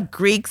instead of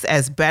Greeks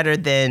as better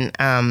than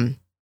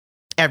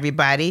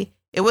everybody,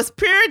 it was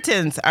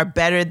Puritans are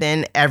better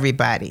than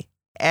everybody.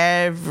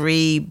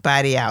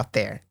 Everybody out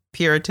there,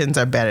 Puritans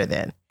are better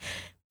than,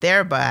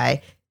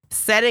 thereby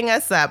setting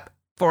us up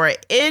for an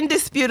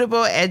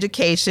indisputable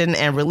education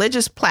and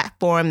religious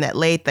platform that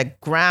laid the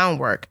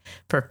groundwork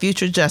for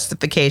future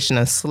justification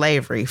of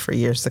slavery for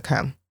years to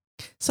come.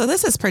 So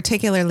this is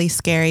particularly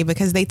scary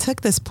because they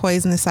took this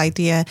poisonous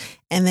idea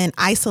and then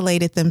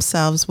isolated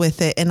themselves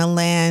with it in a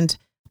land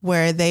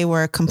where they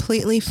were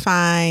completely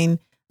fine,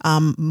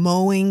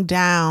 mowing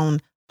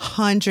down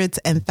hundreds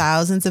and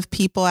thousands of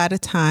people at a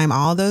time,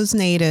 all those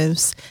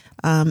natives,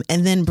 and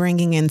then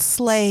bringing in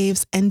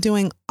slaves and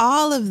doing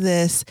all of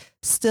this,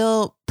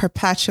 still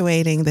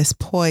perpetuating this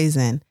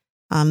poison,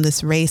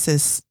 this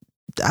racist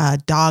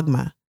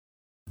dogma.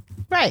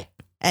 Right.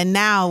 And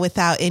now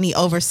without any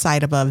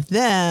oversight above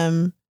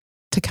them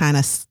to kind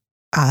of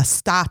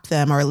stop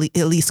them or at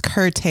least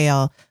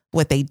curtail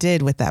what they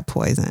did with that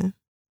poison.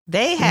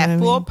 They had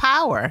full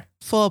power.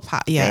 Full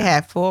power. Yeah. They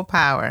had full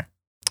power.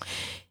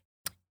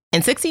 In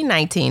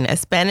 1619, a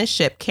Spanish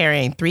ship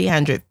carrying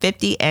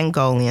 350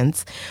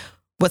 Angolans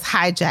was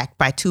hijacked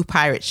by 2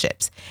 pirate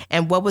ships.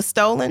 And what was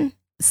stolen?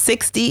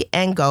 60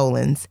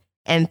 Angolans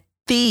and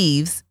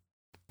thieves.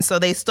 So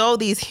they stole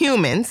these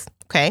humans,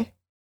 okay,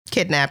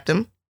 kidnapped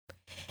them.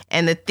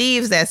 And the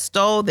thieves that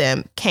stole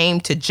them came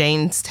to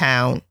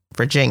Jamestown,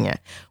 Virginia,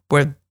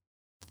 where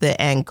the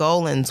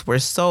Angolans were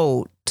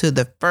sold to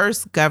the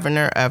first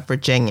governor of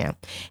Virginia.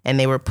 And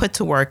they were put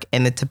to work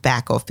in the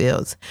tobacco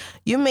fields.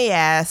 You may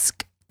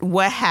ask,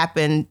 what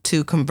happened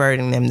to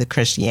converting them to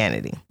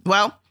Christianity?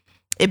 Well,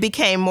 it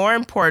became more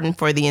important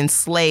for the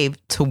enslaved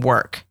to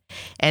work.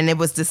 And it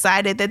was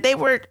decided that they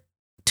were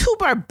too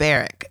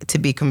barbaric to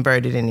be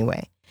converted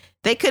anyway.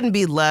 They couldn't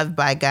be loved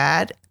by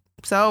God.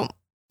 So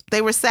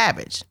they were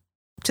savage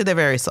to their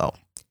very soul.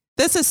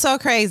 This is so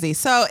crazy.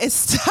 So it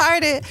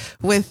started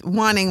with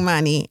wanting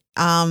money.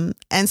 And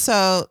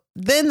so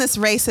then this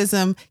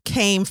racism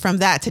came from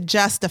that to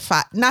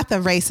justify, not the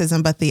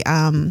racism, but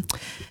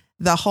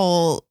the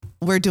whole,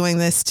 we're doing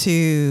this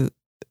to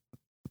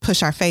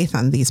push our faith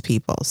on these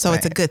people. So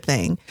It's a good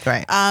thing.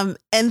 Right. And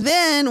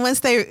then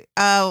once they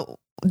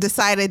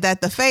decided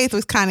that the faith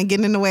was kind of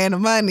getting in the way of the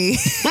money,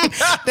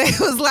 they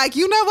was like,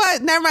 you know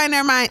what?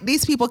 Never mind.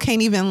 These people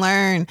can't even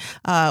learn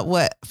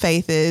what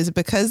faith is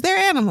because they're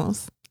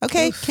animals.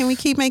 Okay. Oof. Can we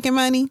keep making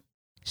money?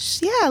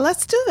 Yeah,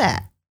 let's do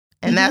that.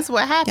 And that's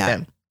what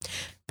happened. Yeah.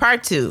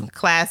 Part 2,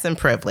 class and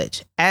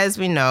privilege. As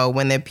we know,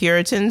 when the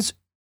Puritans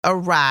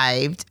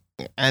arrived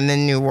in the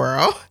New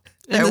World,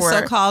 in the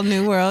so-called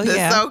New World,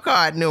 the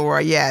so-called New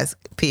World, yes,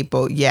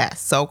 people,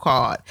 yes,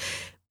 so-called.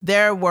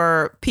 There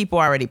were people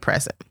already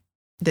present.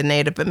 The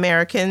Native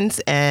Americans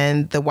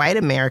and the white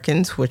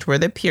Americans, which were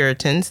the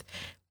Puritans.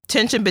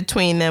 Tension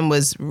between them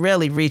was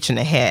really reaching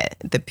a head.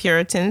 The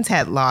Puritans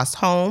had lost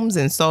homes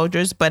and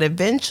soldiers, but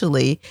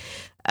eventually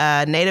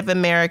a Native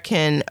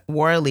American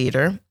war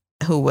leader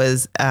who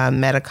was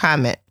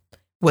Metacomet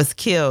was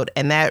killed,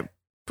 and that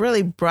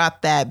really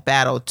brought that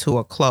battle to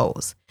a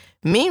close.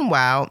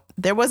 Meanwhile,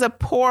 there was a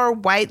poor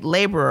white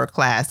laborer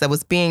class that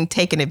was being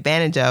taken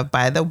advantage of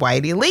by the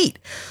white elite.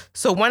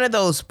 So one of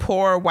those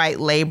poor white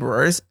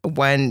laborers,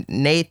 one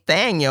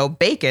Nathaniel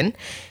Bacon,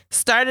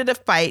 started a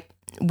fight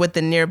with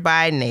the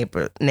nearby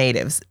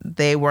natives.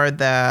 They were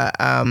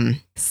the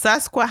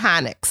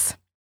Susquehannocks.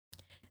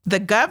 The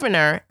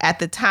governor at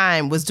the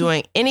time was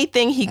doing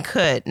anything he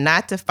could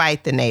not to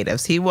fight the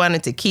natives. He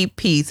wanted to keep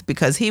peace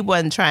because he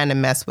wasn't trying to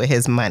mess with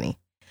his money.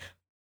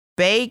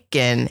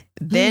 Bacon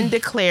then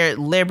declared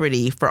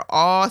liberty for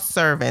all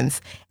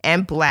servants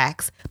and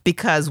blacks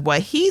because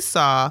what he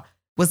saw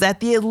was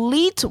that the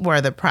elite were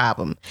the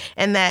problem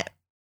and that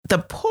the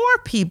poor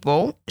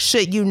people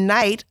should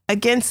unite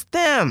against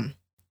them.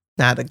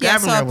 Now, the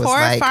governor was like...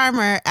 So a poor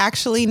farmer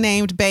actually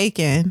named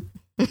Bacon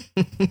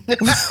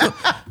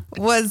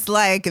was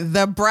like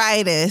the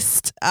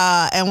brightest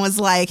and was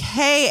like,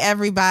 hey,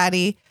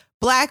 everybody,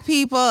 black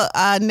people,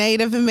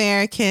 Native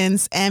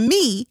Americans, and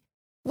me,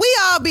 we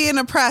all being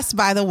oppressed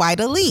by the white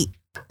elite.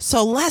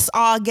 So let's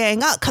all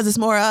gang up because it's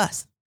more of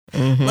us.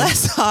 Mm-hmm.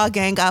 Let's all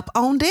gang up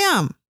on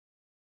them.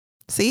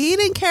 See, he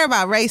didn't care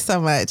about race so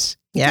much.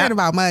 Cared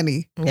about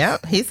money.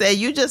 Yep. He said,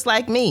 you just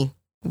like me.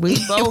 We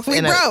both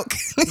broke.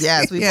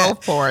 Yes, we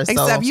both poor. So.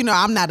 Except,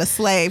 I'm not a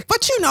slave.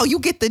 But, you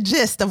get the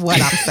gist of what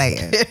I'm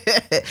saying.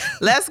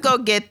 Let's go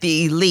get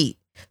the elite.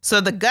 So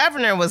the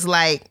governor was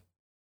like,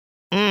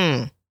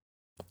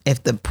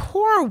 if the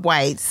poor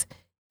whites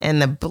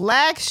and the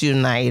blacks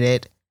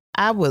united,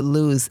 I would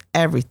lose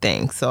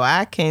everything. So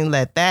I can't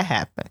let that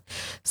happen.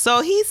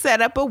 So he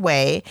set up a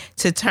way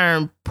to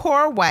turn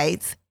poor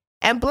whites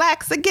and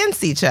blacks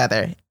against each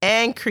other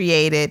and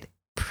created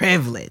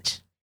privilege.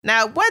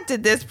 Now, what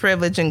did this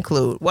privilege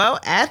include? Well,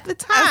 at the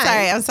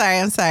time...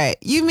 I'm sorry.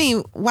 You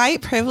mean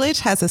white privilege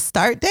has a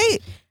start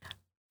date?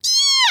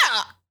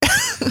 Yeah!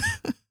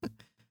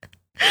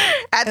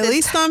 At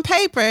least on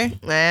paper.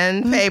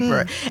 And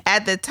paper. Mm-hmm.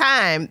 At the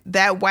time,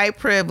 that white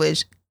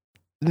privilege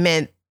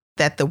meant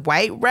that the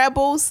white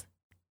rebels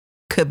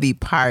could be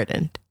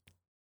pardoned.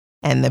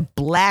 And the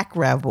black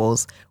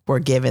rebels were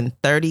given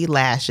 30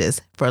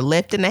 lashes for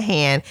lifting a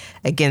hand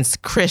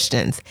against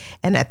Christians.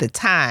 And at the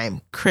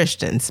time,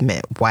 Christians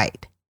meant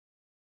white.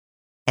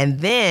 And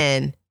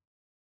then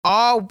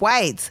all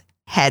whites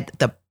had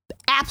the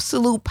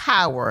absolute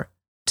power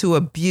to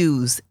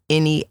abuse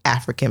any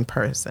African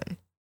person.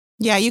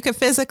 Yeah, you could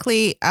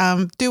physically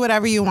do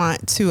whatever you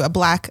want to a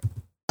black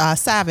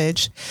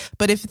savage.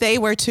 But if they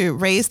were to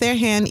raise their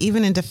hand,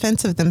 even in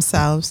defense of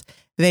themselves,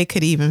 they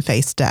could even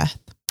face death.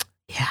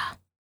 Yeah.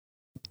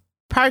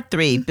 Part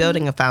 3,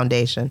 building a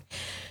foundation.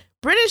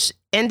 British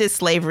ended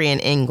slavery in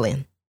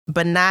England,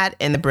 but not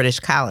in the British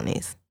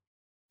colonies.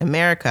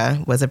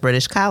 America was a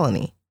British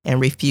colony and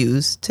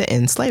refused to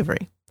end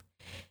slavery.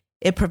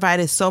 It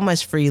provided so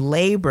much free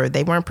labor,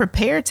 they weren't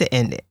prepared to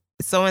end it.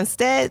 So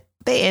instead,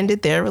 they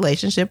ended their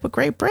relationship with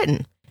Great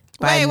Britain.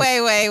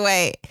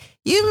 Wait.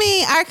 You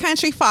mean our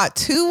country fought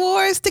 2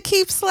 wars to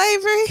keep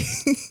slavery?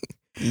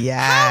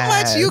 Yeah. How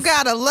much you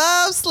gotta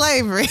love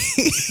slavery?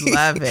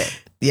 Love it.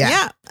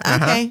 Yeah.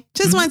 Okay.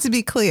 Just wanted to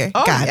be clear.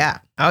 Oh, yeah.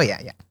 Oh,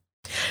 yeah.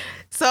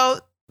 So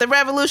the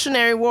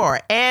Revolutionary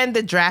War and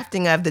the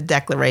drafting of the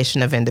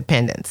Declaration of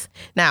Independence.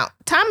 Now,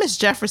 Thomas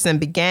Jefferson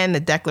began the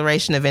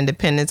Declaration of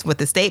Independence with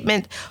the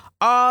statement,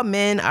 all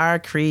men are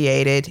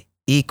created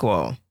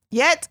equal.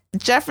 Yet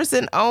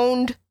Jefferson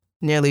owned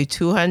nearly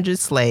 200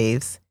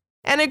 slaves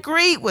and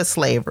agreed with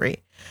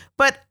slavery,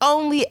 but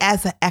only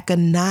as an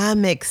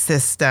economic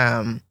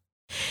system.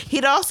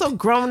 He'd also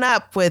grown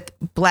up with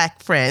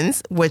black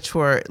friends, which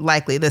were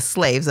likely the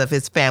slaves of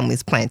his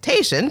family's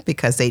plantation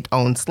because they'd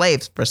owned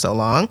slaves for so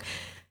long.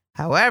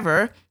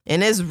 However,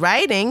 in his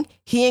writing,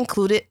 he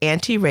included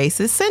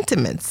anti-racist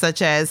sentiments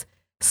such as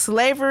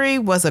slavery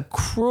was a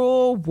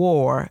cruel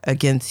war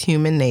against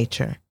human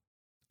nature.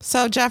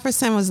 So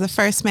Jefferson was the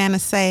first man to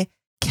say,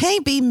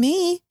 can't be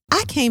me.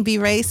 I can't be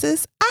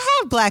racist. I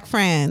have black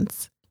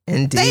friends.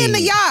 Indeed. They in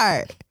the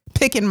yard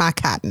picking my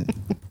cotton.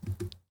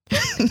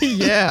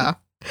 Yeah.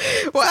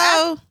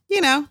 Well,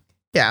 Yeah.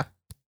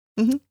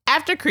 Mm-hmm.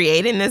 After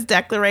creating this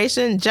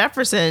declaration,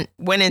 Jefferson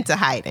went into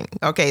hiding.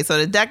 Okay, so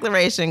the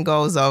declaration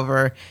goes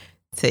over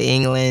to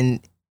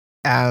England,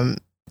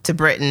 to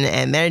Britain,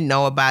 and they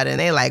know about it, and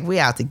they're like, we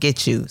out to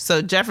get you.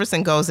 So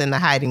Jefferson goes into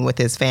hiding with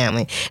his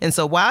family. And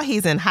so while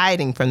he's in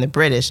hiding from the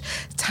British,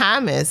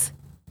 Jefferson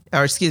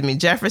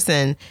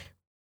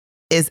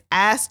is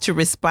asked to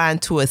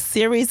respond to a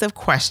series of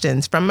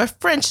questions from a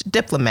French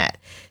diplomat.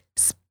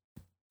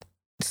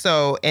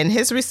 So in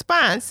his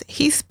response,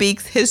 he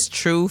speaks his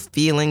true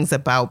feelings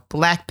about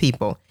black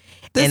people.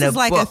 This is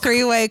like a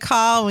 3-way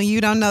call when you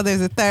don't know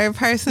there's a third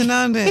person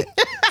on it.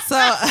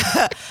 So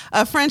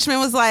a Frenchman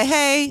was like,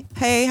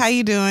 hey, how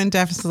you doing?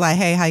 Jefferson was like,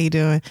 hey, how you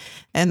doing?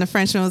 And the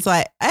Frenchman was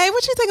like, hey,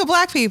 what you think of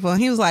black people? And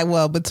he was like,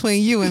 well,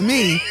 between you and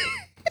me.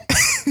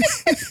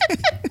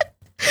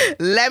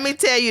 Let me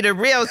tell you the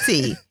real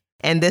tea.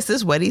 And this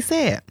is what he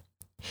said.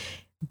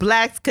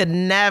 Blacks could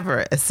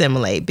never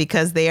assimilate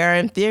because they are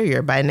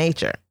inferior by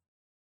nature.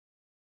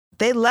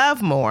 They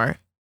love more,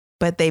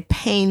 but they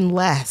pain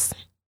less.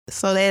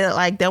 So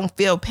they don't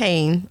feel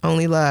pain,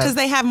 only love. Because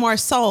they have more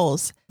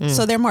souls.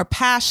 So they're more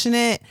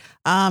passionate.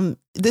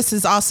 This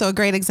is also a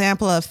great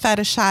example of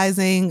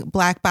fetishizing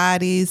black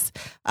bodies.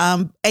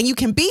 And you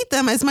can beat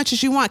them as much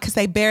as you want because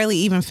they barely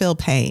even feel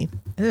pain.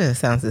 Ugh,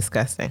 sounds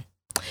disgusting.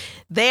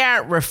 They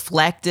aren't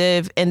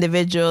reflective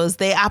individuals.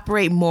 They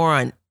operate more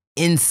on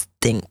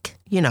instinct,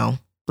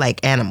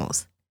 like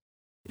animals.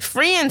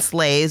 Freeing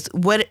slaves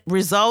would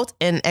result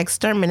in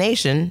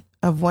extermination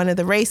of one of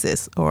the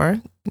races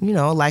or,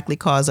 likely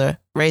cause a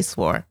race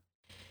war.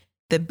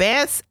 The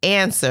best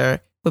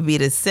answer would be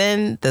to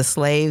send the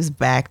slaves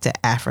back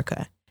to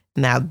Africa.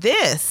 Now,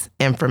 this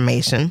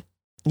information,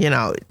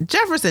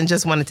 Jefferson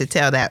just wanted to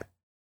tell that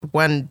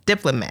one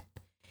diplomat.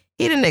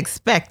 He didn't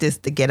expect this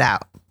to get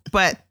out.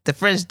 But the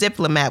French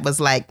diplomat was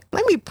like,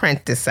 let me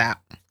print this out.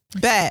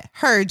 Bet.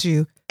 Heard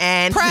you.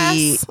 And Press.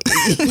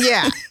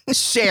 he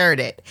shared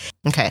it.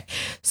 Okay.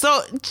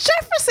 So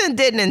Jefferson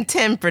didn't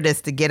intend for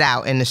this to get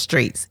out in the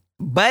streets,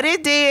 but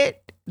it did.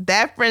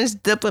 That French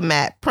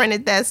diplomat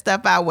printed that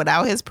stuff out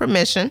without his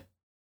permission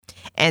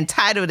and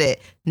titled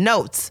it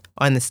Notes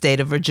on the State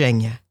of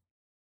Virginia.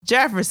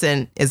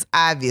 Jefferson is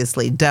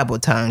obviously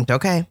double-tongued,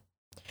 okay?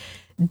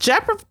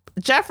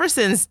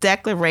 Jefferson's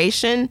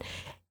declaration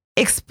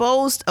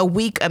exposed a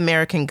weak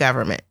American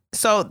government.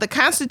 So the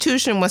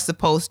Constitution was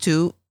supposed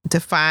to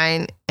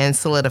define and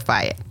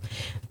solidify it.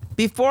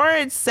 Before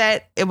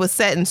it was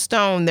set in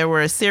stone, there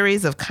were a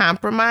series of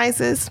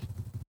compromises.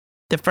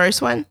 The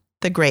first one,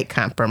 the Great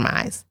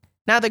Compromise.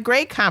 Now, the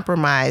Great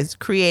Compromise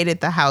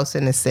created the House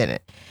and the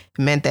Senate.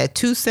 It meant that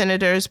 2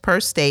 senators per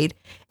state,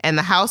 and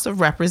the House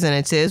of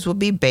Representatives would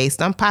be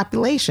based on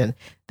population.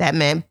 That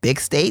meant big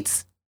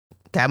states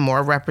got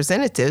more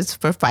representatives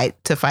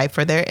to fight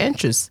for their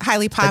interests.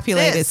 Highly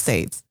populated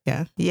states.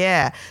 Yeah.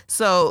 Yeah.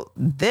 So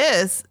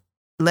this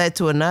led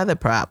to another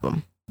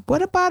problem.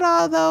 What about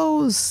all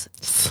those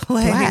slaves?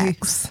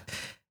 Blacks?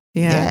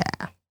 Yeah.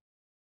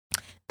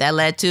 That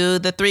led to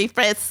the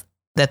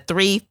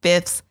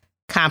 3/5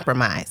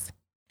 compromise.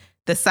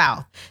 The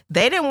South,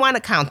 they didn't want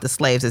to count the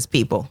slaves as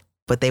people,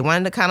 but they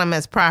wanted to count them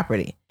as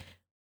property.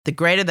 The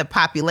greater the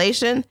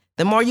population,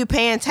 the more you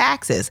pay in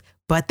taxes,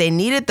 but they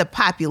needed the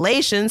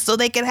population so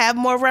they could have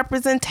more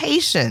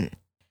representation.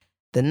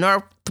 The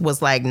North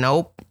was like,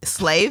 nope,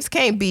 slaves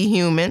can't be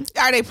human.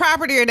 Are they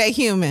property or are they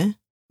human?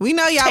 We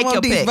know y'all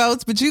want these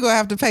votes, but you're going to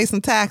have to pay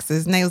some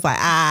taxes. And they was like,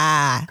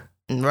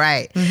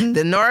 Right. Mm-hmm.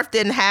 The North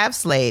didn't have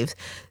slaves,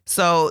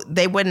 so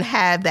they wouldn't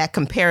have that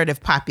comparative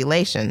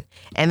population.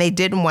 And they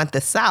didn't want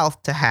the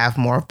South to have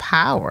more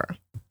power.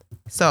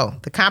 So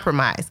the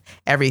compromise,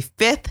 every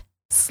 5th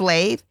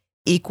slave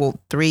equaled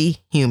 3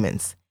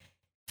 humans,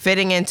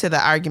 fitting into the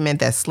argument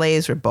that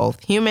slaves were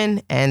both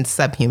human and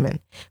subhuman.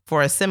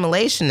 For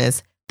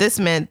assimilationists, this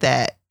meant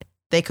that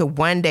they could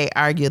one day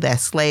argue that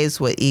slaves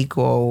would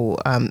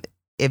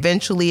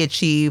eventually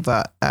achieve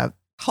a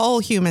whole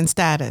human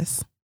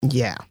status.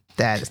 Yeah,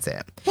 that is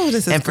it. Oh,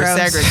 this is and gross.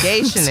 For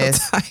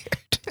segregationists, I'm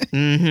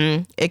so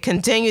tired. It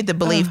continued the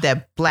belief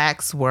that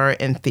blacks were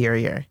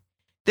inferior.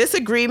 This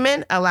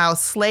agreement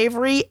allows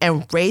slavery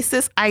and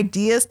racist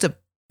ideas to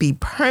be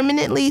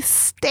permanently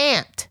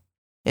stamped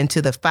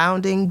into the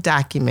founding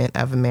document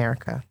of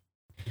America.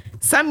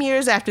 Some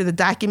years after the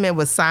document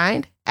was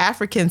signed,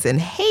 Africans in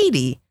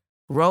Haiti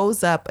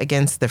rose up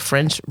against the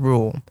French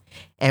rule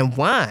and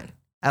won,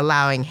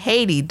 allowing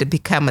Haiti to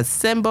become a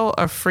symbol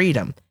of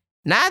freedom.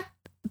 Not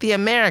the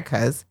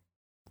Americas,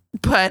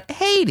 but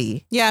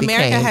Haiti. Yeah,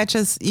 America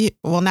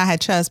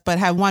but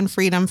had won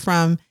freedom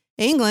from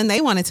England.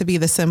 They wanted to be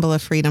the symbol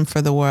of freedom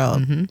for the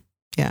world. Mm-hmm.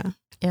 Yeah.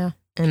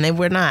 And they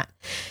were not.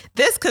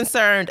 This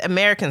concerned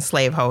American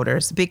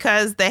slaveholders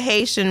because the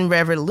Haitian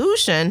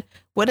Revolution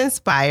would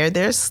inspire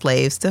their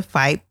slaves to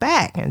fight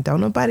back. And don't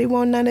nobody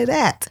want none of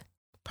that.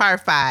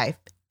 Part 5,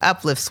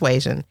 uplift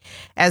suasion.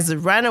 As the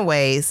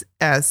runaways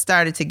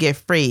started to get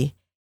free,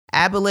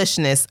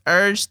 abolitionists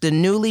urged the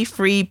newly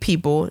freed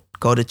people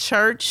go to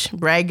church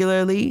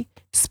regularly,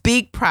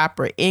 speak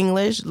proper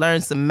English,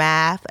 learn some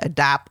math,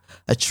 adopt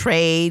a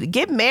trade,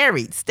 get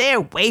married, stay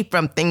away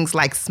from things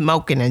like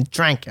smoking and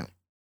drinking.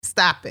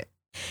 Stop it.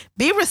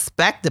 Be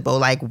respectable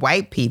like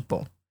white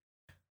people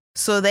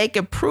so they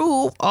could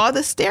prove all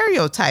the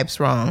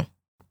stereotypes wrong.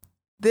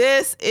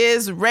 This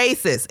is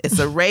racist. It's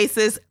a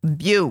racist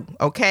view,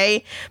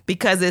 okay?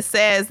 Because it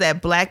says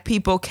that black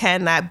people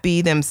cannot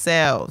be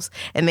themselves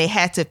and they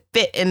had to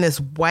fit in this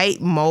white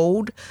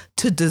mold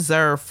to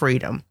deserve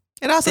freedom.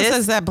 It also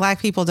says that black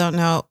people don't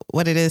know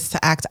what it is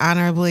to act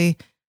honorably,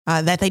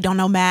 that they don't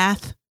know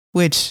math,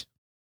 which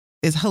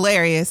is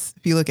hilarious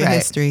if you look at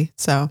history.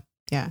 So,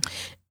 yeah.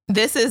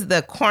 This is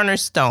the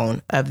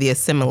cornerstone of the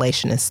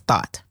assimilationist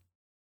thought.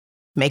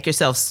 Make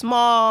yourself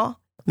small,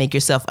 make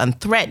yourself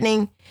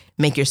unthreatening,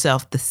 make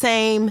yourself the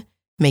same,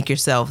 make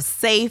yourself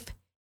safe,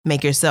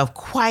 make yourself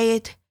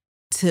quiet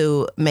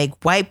to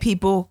make white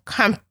people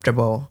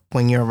comfortable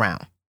when you're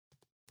around.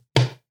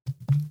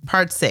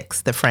 Part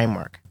 6, the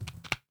framework.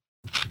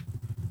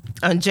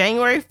 On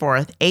January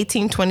 4th,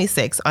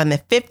 1826, on the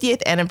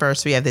 50th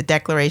anniversary of the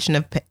Declaration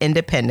of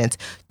Independence,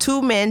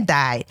 2 men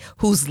died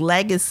whose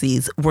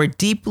legacies were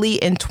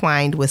deeply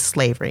entwined with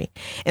slavery.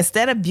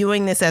 Instead of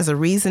viewing this as a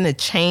reason to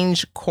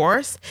change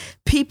course,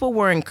 people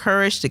were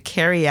encouraged to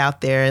carry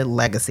out their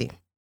legacy.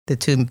 The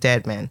 2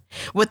 dead men.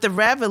 With the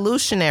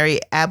revolutionary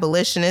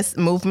abolitionist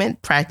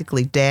movement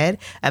practically dead,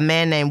 a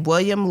man named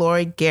William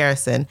Lloyd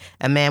Garrison,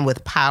 a man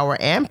with power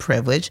and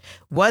privilege,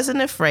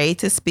 wasn't afraid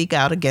to speak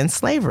out against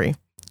slavery.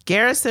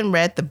 Garrison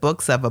read the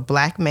books of a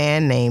black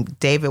man named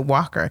David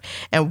Walker,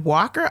 and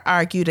Walker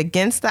argued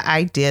against the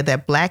idea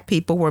that black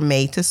people were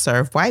made to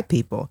serve white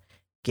people.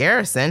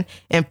 Garrison,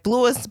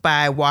 influenced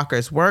by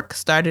Walker's work,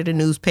 started a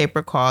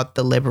newspaper called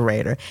The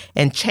Liberator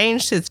and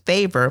changed his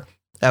favor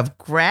of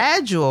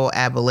gradual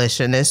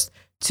abolitionists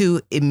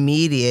to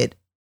immediate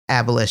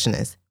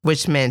abolitionists,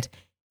 which meant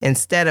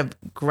instead of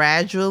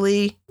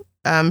gradually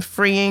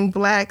freeing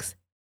blacks,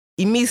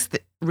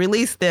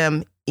 release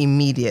them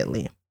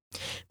immediately.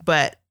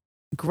 But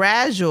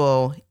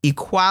gradual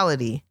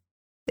equality,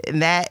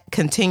 that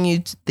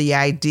continued the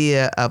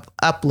idea of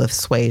uplift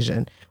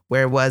suasion,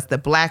 where it was the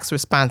blacks'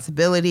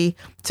 responsibility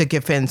to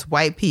convince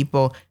white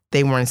people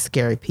they weren't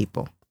scary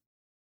people.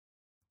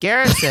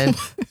 Garrison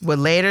would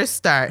later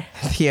start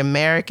the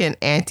American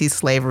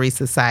Anti-Slavery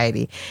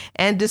Society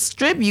and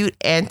distribute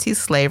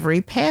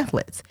anti-slavery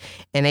pamphlets.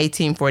 In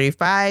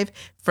 1845,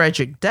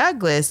 Frederick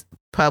Douglass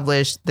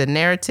published The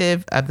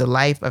Narrative of the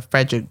Life of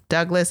Frederick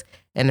Douglass,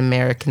 an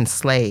American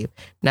Slave.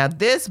 Now,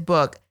 this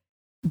book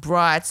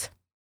brought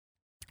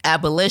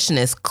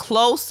abolitionists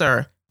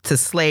closer to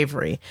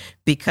slavery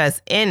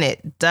because in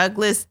it,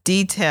 Douglass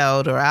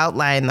detailed or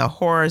outlined the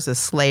horrors of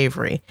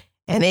slavery.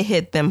 And it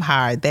hit them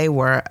hard. They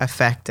were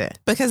affected.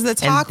 Because the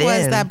talk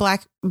was that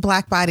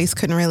black bodies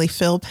couldn't really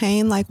feel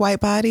pain like white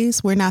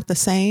bodies. We're not the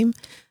same.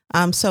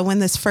 So when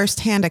this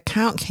firsthand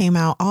account came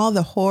out, all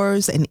the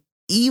horrors and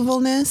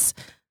evilness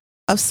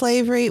of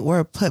slavery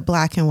were put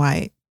black and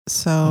white.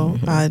 So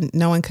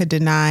no one could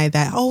deny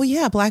that, oh,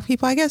 yeah, black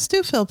people, I guess,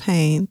 do feel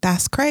pain.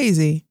 That's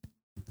crazy.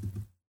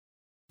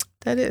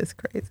 That is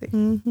crazy.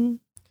 Mm-hmm.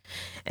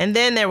 And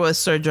then there was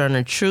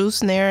Sojourner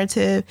Truth's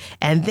narrative.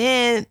 And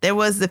then there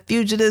was the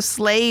Fugitive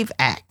Slave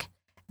Act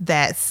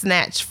that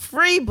snatched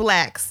free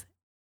blacks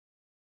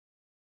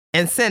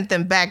and sent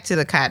them back to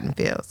the cotton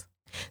fields.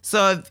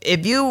 So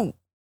if you,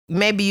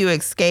 maybe you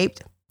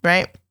escaped,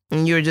 right?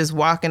 And you were just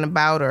walking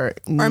about or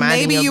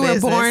maybe you were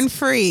born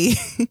free.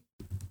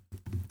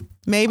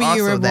 Maybe also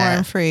you were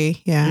born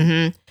free. Yeah.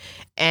 Mm-hmm.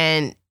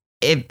 And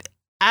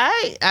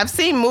I've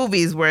seen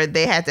movies where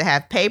they had to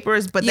have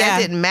papers, but that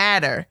didn't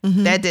matter.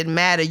 Mm-hmm. That didn't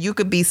matter. You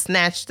could be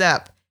snatched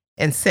up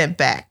and sent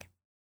back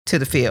to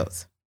the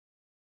fields.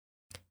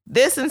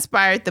 This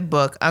inspired the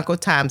book Uncle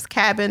Tom's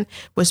Cabin,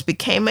 which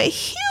became a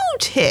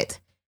huge hit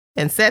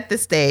and set the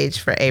stage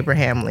for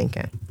Abraham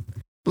Lincoln.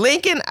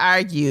 Lincoln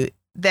argued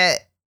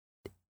that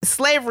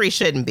slavery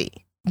shouldn't be,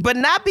 but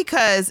not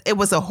because it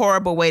was a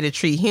horrible way to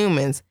treat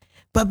humans,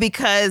 but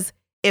because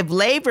if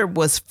labor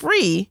was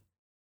free,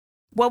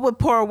 what would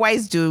poor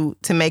whites do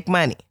to make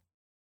money?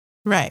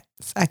 Right.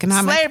 It's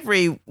economic.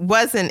 Slavery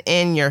wasn't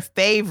in your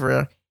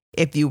favor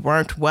if you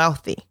weren't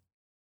wealthy.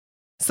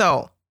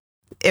 So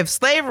if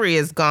slavery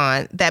is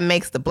gone, that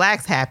makes the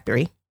blacks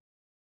happy.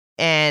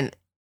 And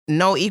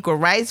no equal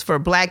rights for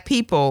black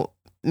people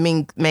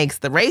makes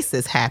the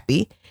racists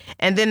happy.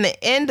 And then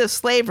the end of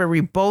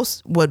slavery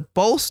would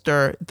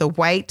bolster the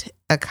white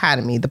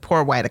economy, the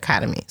poor white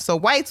economy. So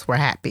whites were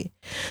happy.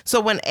 So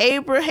when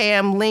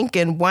Abraham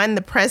Lincoln won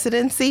the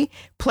presidency,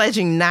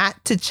 pledging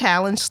not to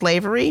challenge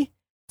slavery,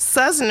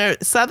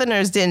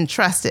 Southerners didn't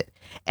trust it.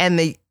 And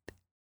they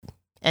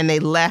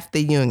left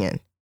the Union.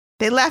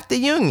 They left the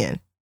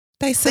Union.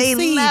 They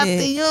left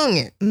the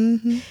Union.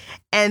 Mm-hmm.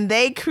 And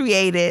they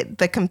created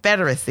the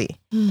Confederacy.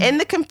 Mm-hmm. In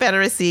the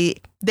Confederacy,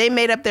 they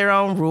made up their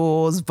own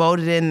rules,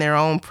 voted in their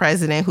own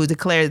president who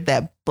declared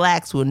that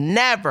blacks will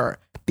never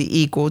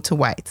be equal to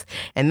whites.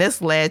 And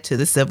this led to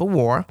the Civil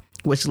War,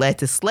 which led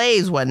to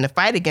slaves wanting to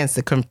fight against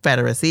the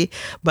Confederacy.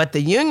 But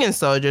the Union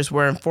soldiers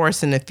were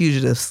enforcing the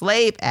Fugitive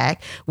Slave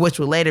Act, which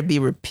would later be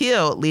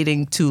repealed,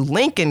 leading to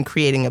Lincoln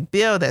creating a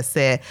bill that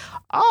said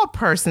all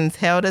persons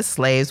held as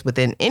slaves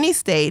within any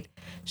state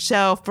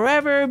shall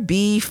forever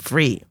be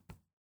free.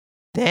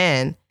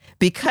 Then,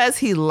 because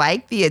he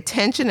liked the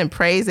attention and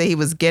praise that he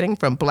was getting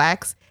from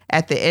blacks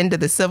at the end of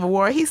the Civil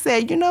War, he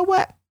said, you know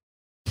what?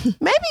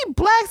 Maybe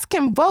blacks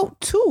can vote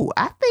too.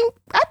 I think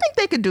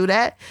they could do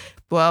that.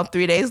 Well,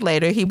 3 days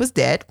later, he was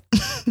dead.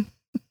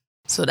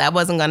 So that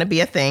wasn't going to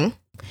be a thing.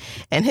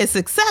 And his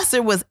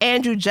successor was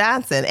Andrew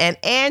Johnson. And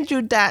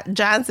Andrew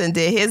Johnson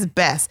did his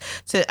best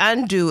to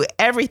undo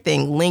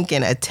everything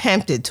Lincoln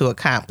attempted to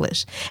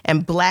accomplish.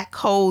 And black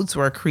codes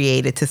were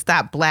created to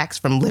stop blacks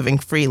from living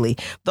freely.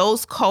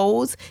 Those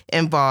codes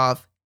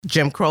involved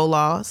Jim Crow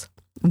laws,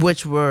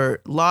 which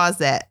were laws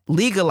that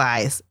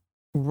legalized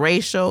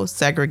racial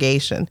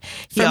segregation.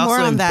 For more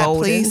on that,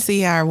 please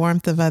see our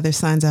Warmth of Other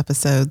Suns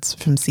episodes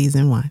from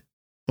season 1.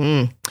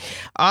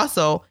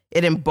 Also,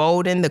 it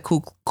emboldened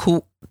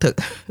the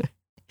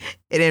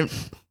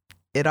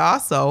it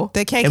also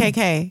the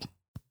KKK.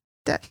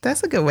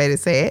 That's a good way to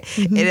say it.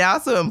 Mm-hmm. It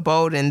also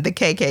emboldened the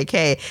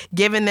KKK,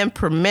 giving them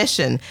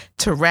permission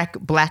to wreck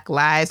black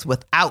lives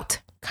without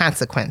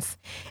consequence.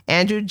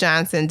 Andrew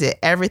Johnson did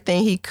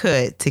everything he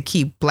could to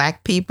keep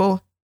black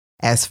people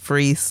as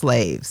free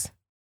slaves.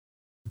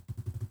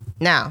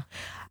 Now,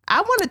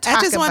 I want to talk about...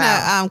 I just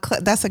want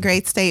to... that's a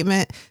great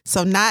statement.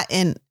 So not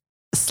in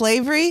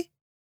slavery,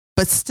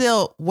 but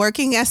still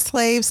working as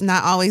slaves,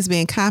 not always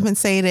being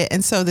compensated.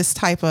 And so this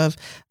type of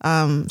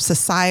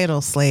societal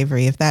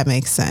slavery, if that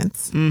makes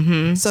sense.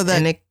 Mm-hmm. So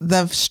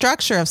the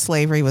structure of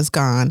slavery was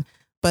gone,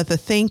 but the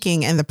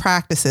thinking and the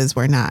practices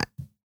were not.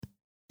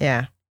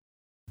 Yeah.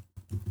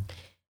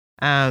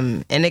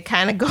 And it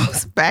kind of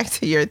goes back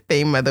to your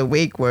theme of the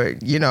week where,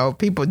 you know,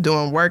 people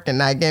doing work and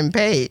not getting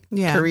paid.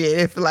 Yeah.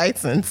 Creative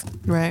license.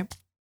 Right.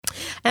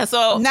 And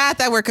so... Not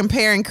that we're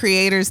comparing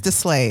creators to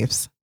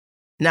slaves.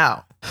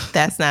 No,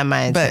 that's not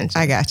my intention. But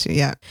I got you.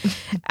 Yeah.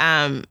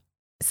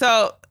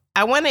 So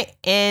I want to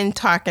end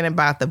talking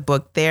about the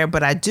book there,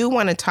 but I do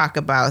want to talk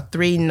about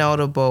 3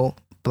 notable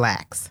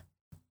blacks.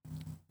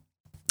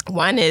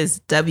 One is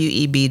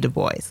W.E.B. Du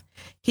Bois.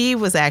 He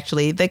was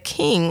actually the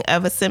king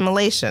of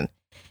assimilation.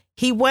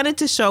 He wanted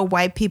to show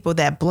white people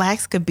that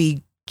blacks could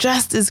be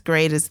just as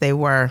great as they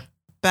were.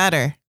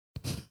 Better.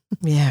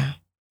 Yeah.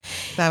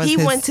 He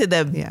went to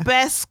the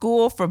best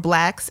school for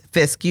blacks,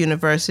 Fisk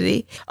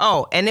University.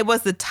 Oh, and it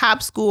was the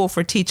top school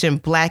for teaching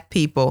black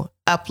people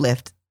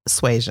uplift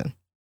suasion.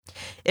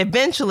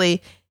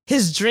 Eventually,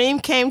 his dream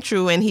came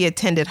true and he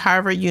attended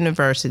Harvard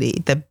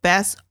University, the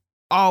best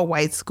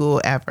all-white school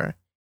ever.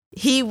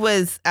 He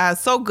was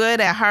so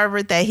good at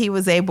Harvard that he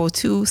was able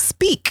to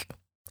speak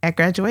at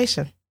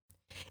graduation.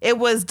 It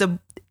was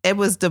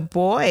Du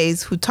Bois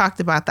who talked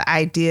about the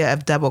idea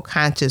of double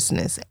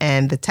consciousness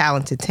and the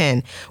talented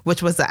 10,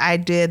 which was the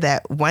idea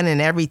that 1 in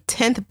every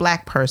 10th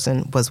black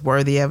person was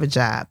worthy of a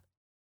job.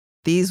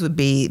 These would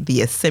be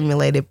the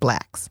assimilated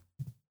blacks.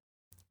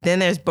 Then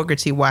there's Booker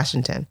T.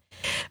 Washington.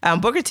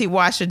 Booker T.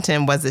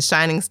 Washington was the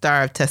shining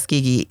star of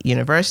Tuskegee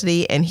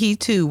University, and he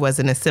too was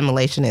an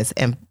assimilationist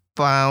and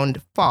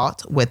found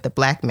fault with the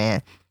black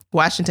man.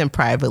 Washington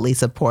privately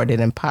supported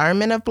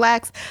empowerment of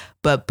blacks,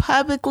 but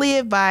publicly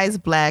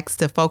advised blacks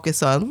to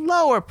focus on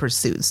lower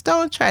pursuits.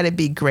 Don't try to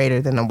be greater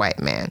than a white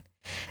man.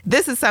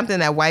 This is something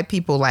that white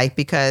people like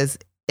because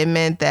it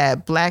meant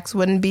that blacks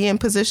wouldn't be in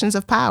positions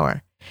of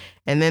power.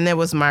 And then there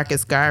was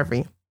Marcus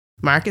Garvey.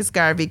 Marcus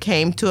Garvey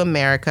came to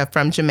America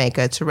from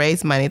Jamaica to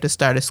raise money to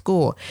start a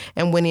school.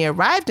 And when he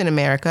arrived in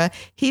America,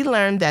 he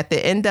learned that the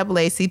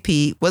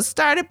NAACP was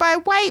started by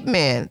white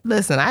men.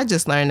 Listen, I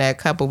just learned that a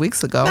couple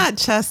weeks ago. Not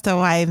just a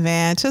white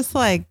man, just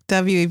like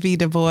W.E.B.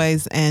 Du Bois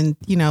and,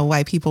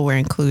 white people were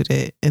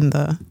included in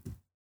the,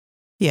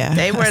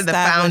 They were the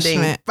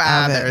founding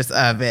fathers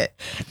of it.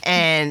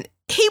 And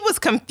he was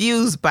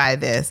confused by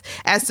this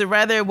as to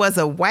whether it was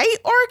a white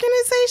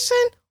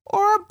organization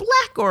or a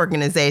black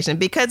organization,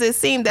 because it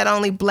seemed that the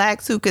only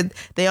blacks who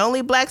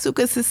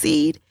could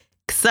succeed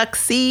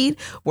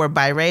were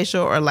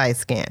biracial or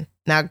light-skinned.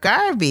 Now,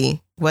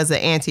 Garvey was an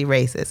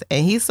anti-racist,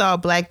 and he saw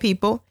black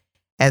people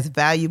as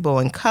valuable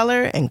in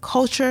color and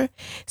culture.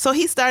 So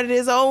he started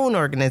his own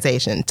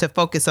organization to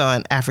focus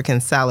on African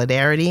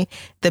solidarity,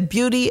 the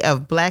beauty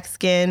of black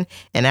skin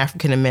and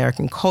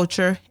African-American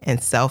culture,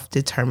 and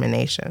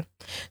self-determination.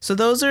 So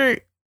those are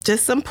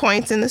just some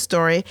points in the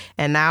story.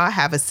 And now I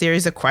have a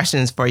series of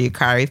questions for you,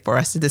 Kari, for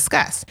us to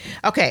discuss.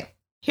 Okay,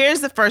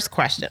 here's the first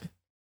question.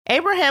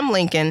 Abraham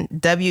Lincoln,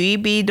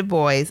 W.E.B. Du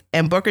Bois,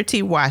 and Booker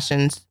T.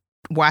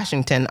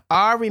 Washington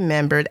are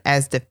remembered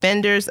as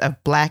defenders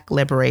of black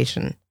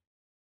liberation.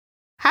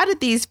 How did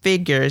these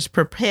figures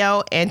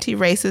propel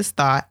anti-racist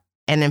thought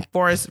and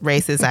enforce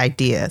racist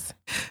ideas?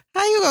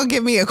 How you gonna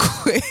give me a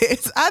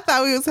quiz? I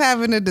thought we was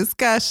having a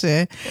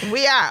discussion.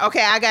 We are.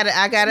 Okay, I got it.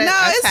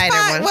 No, it's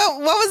fine. What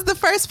was the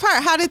first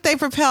part? How did they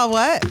propel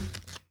what?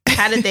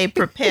 How did they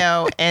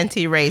propel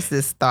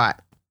anti-racist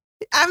thought?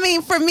 I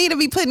mean, for me to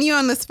be putting you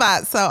on the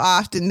spot so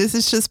often, this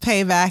is just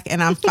payback,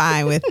 and I'm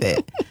fine with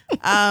it.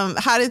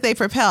 How did they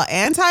propel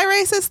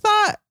anti-racist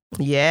thought?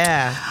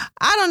 Yeah.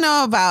 I don't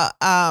know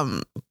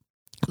about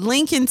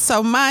Lincoln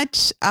so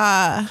much.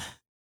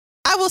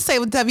 I will say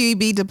with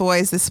W.E.B. Du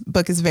Bois, this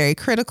book is very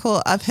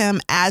critical of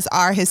him, as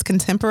are his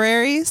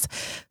contemporaries.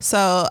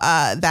 So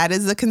that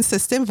is a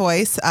consistent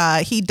voice.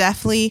 He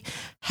definitely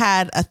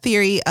had a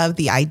theory of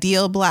the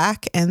ideal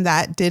black, and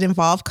that did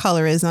involve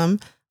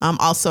colorism,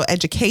 also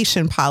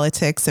education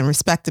politics and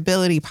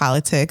respectability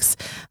politics.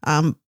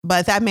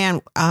 But that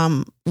man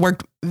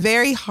worked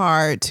very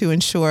hard to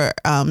ensure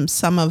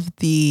some of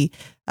the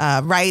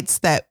rights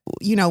that,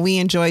 we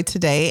enjoy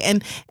today.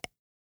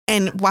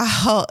 And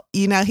while,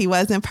 he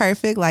wasn't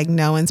perfect, like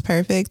no one's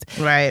perfect.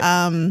 Right.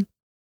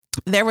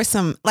 There were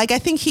some, like, I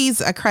think he's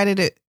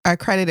accredited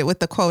with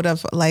the quote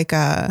of like,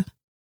 the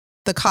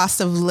cost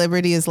of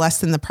liberty is less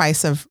than the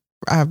price of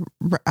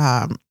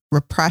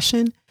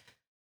repression.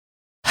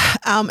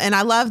 And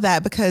I love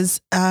that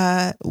because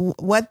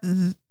what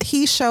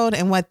he showed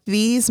and what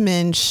these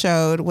men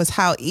showed was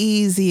how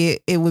easy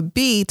it would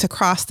be to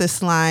cross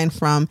this line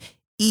from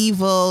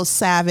evil,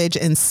 savage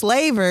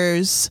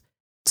enslavers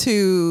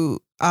to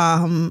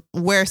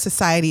where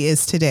society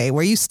is today,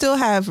 where you still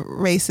have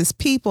racist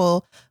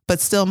people, but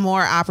still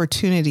more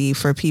opportunity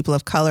for people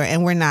of color.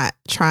 And we're not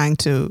trying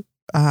to,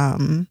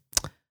 I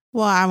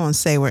won't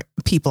say where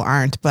people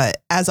aren't,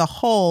 but as a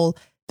whole,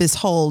 this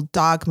whole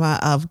dogma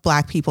of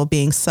black people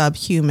being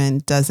subhuman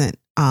doesn't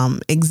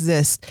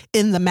exist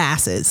in the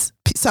masses.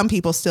 Some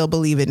people still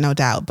believe it, no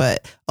doubt,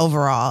 but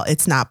overall,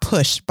 it's not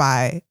pushed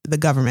by the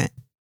government.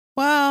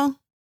 Well,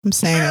 I'm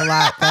saying a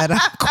lot that I'm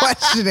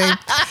questioning.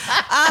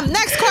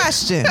 Next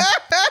question.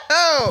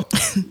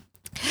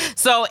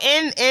 So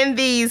in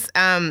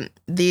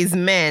these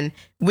men,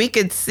 we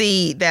could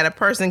see that a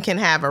person can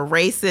have a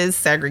racist,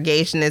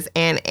 segregationist,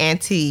 and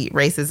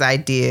anti-racist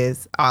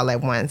ideas all at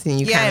once. And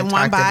you kind of in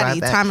one body.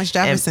 Thomas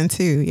Jefferson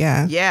too.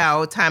 Yeah.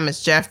 Yeah.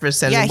 Thomas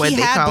Jefferson. Yeah, he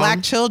had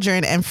black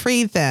children and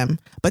freed them,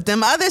 but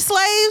them other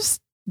slaves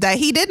that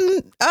he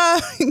didn't,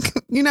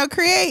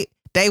 create,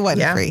 they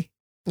wasn't free.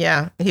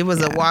 Yeah, he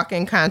was a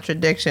walking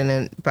contradiction,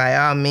 and by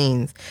all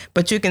means.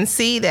 But you can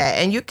see that,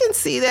 and you can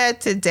see that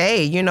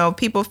today.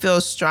 People feel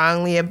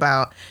strongly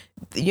about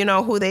you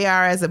know, who they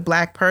are as a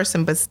Black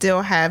person, but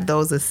still have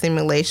those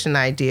assimilation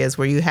ideas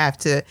where you have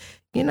to,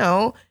 you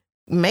know,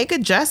 make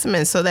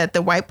adjustments so that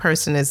the white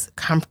person is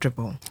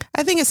comfortable.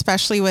 I think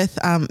especially with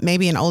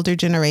maybe an older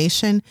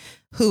generation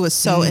who was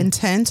so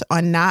intent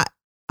on not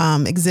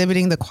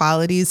exhibiting the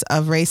qualities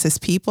of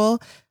racist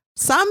people,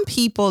 some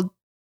people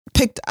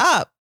picked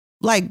up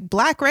like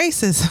Black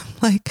racism.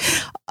 Like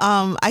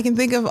I can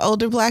think of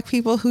older Black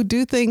people who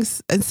do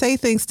things and say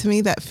things to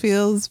me that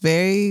feels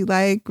very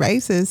like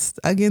racist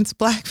against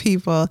Black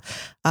people,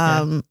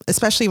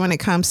 especially when it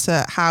comes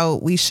to how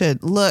we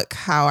should look,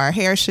 how our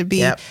hair should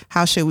be,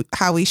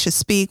 how we should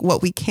speak,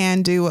 what we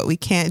can do, what we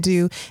can't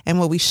do, and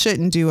what we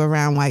shouldn't do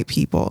around white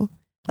people.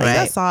 Like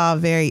that's all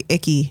very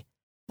icky.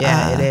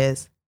 Yeah, it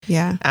is.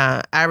 Yeah.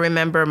 I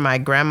remember my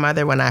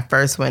grandmother when I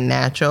first went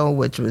natural,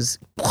 which was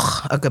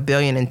a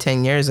gabillion and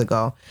 10 years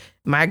ago.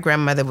 My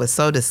grandmother was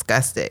so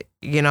disgusted,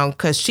 you know,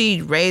 because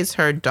she raised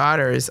her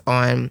daughters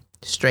on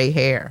straight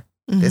hair.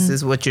 Mm-hmm. This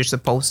is what you're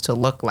supposed to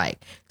look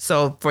like.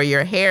 So for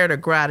your hair to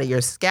grow out of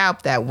your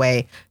scalp that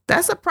way,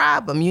 that's a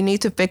problem. You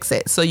need to fix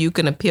it so you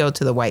can appeal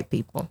to the white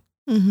people.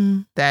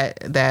 Mm-hmm.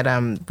 That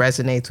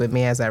resonates with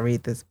me as I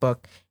read this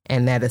book,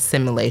 and that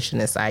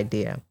assimilationist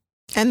idea.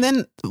 And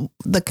then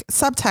the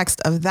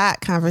subtext of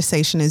that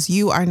conversation is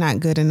you are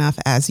not good enough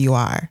as you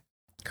are.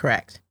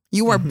 Correct.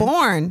 You were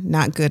born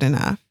not good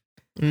enough.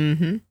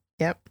 Mm-hmm.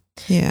 Yep.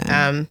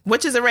 Yeah.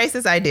 Which is a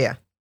racist idea.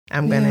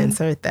 I'm going to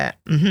insert that.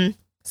 Mm-hmm.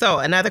 So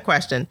another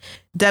question.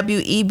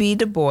 W.E.B.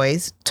 Du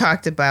Bois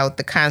talked about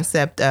the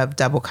concept of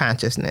double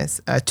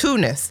consciousness,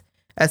 two-ness,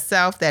 a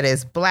self that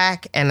is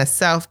Black and a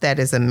self that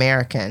is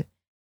American.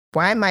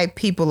 Why might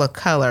people of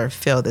color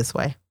feel this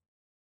way?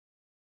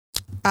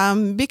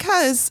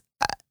 Because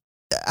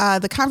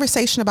the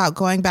conversation about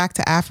going back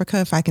to Africa,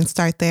 if I can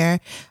start there,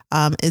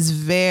 is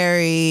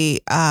very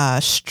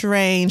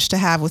strange to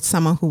have with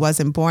someone who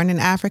wasn't born in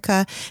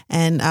Africa.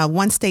 And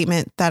one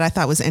statement that I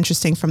thought was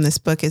interesting from this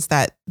book is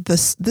that the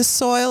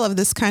soil of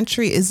this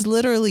country is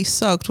literally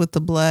soaked with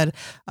the blood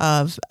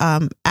of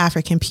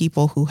African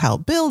people who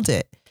helped build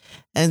it.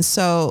 And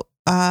so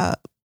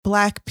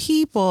Black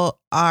people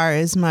are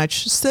as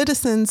much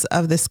citizens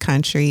of this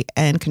country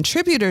and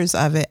contributors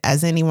of it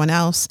as anyone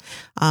else,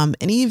 and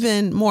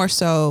even more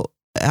so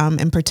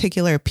in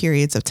particular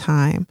periods of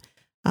time.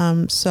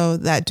 So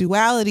that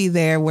duality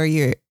there where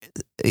you're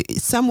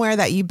somewhere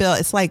that you built,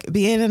 it's like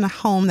being in a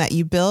home that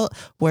you built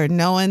where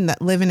no one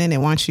that living in it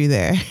wants you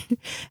there.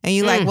 And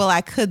you're like, well,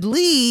 I could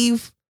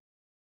leave,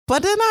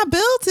 but then I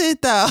built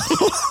it though.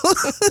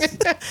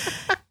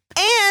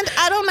 And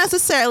I don't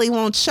necessarily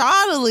want y'all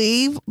to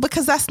leave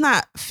because that's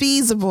not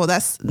feasible.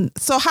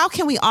 So how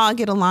can we all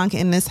get along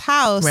in this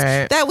house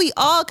that we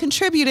all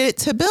contributed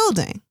to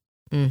building?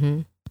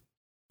 Mm-hmm.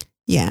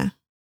 Yeah.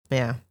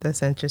 Yeah,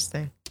 that's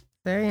interesting.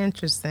 Very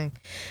interesting.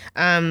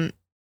 Is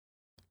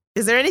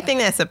there anything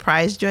that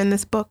surprised you in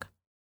this book?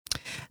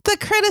 The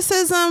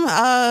criticism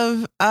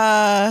of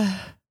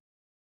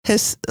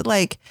his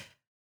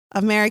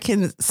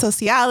American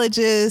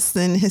sociologists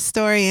and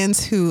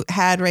historians who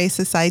had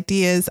racist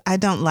ideas. I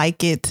don't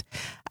like it.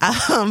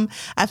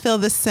 I feel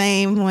the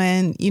same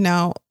when,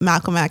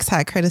 Malcolm X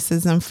had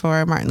criticism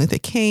for Martin Luther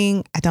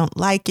King. I don't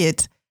like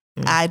it.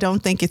 I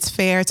don't think it's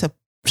fair to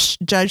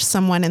judge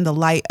someone in the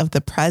light of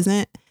the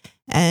present.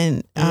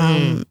 And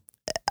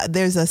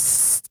there's a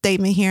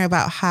statement here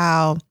about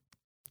how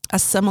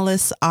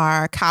assimilants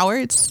are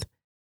cowards.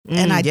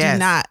 And I do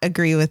not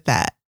agree with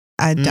that.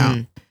 I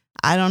don't.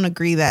 I don't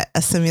agree that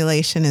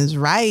assimilation is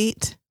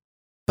right,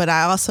 but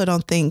I also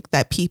don't think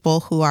that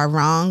people who are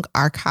wrong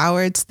are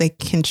cowards. They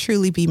can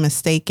truly be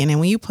mistaken. And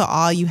when you put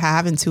all you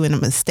have into a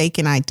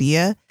mistaken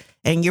idea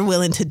and you're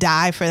willing to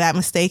die for that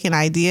mistaken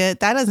idea,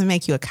 that doesn't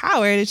make you a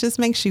coward. It just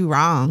makes you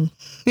wrong.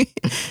 Loud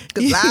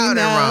and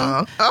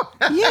wrong. Oh.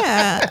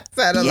 Yeah.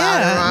 Said a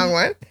loud and wrong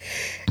one.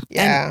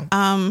 Yeah.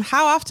 And,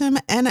 how often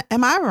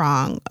am I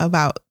wrong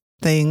about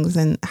things,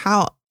 and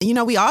how,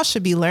 we all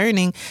should be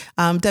learning.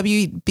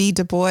 W.B.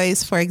 Du Bois,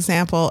 for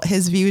example,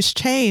 his views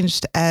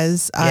changed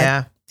as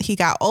he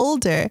got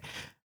older,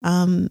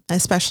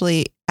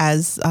 especially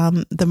as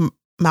the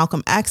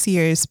Malcolm X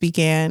years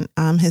began,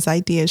 his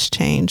ideas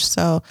changed.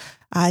 So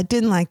I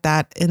didn't like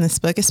that in this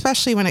book,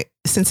 especially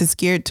since it's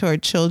geared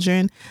toward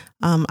children.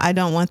 I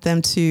don't want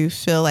them to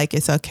feel like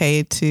it's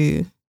okay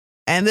to,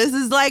 and this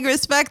is like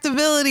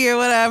respectability or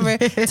whatever,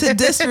 to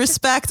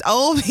disrespect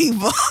old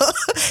people,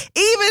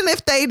 even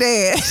if they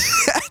did.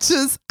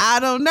 I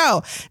don't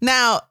know.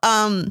 Now,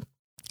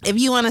 if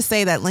you want to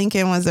say that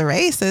Lincoln was a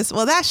racist,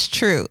 well, that's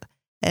true.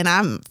 And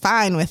I'm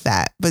fine with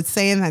that. But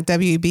saying that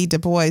W.B. Du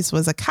Bois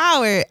was a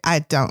coward, I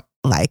don't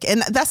like.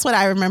 And that's what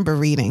I remember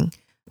reading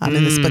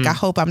in this book. I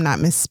hope I'm not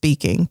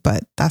misspeaking,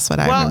 but that's what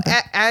I remember.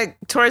 Well,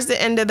 towards the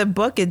end of the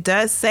book, it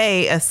does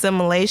say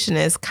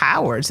assimilationists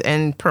cowards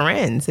and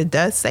parens. It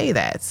does say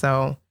that.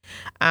 So,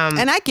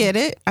 and I get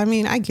it.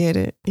 I get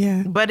it.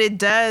 Yeah. But it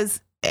does.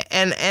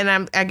 And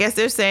I guess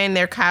they're saying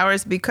they're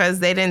cowards because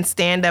they didn't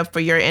stand up for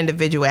your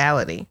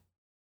individuality.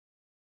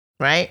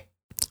 Right?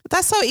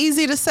 That's so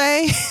easy to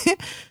say.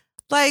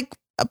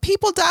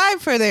 people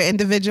died for their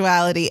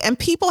individuality, and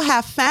people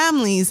have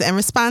families and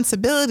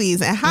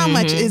responsibilities, and how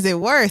much is it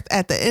worth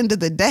at the end of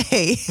the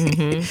day?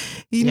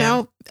 You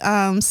know?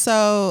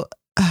 So,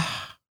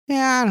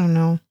 I don't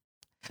know.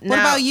 What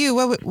about you?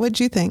 What'd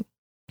you think?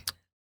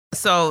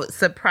 So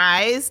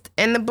surprised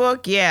in the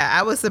book? Yeah,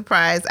 I was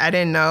surprised. I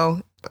didn't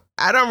know.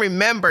 I don't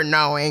remember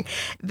knowing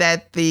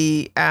that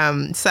the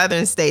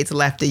southern states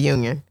left the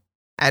Union.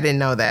 I didn't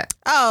know that.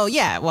 Oh,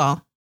 yeah.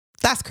 Well,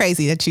 that's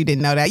crazy that you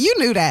didn't know that. You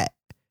knew that.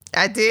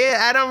 I did.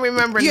 I don't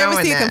remember knowing that. You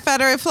ever see a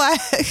Confederate flag?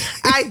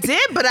 I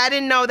did, but I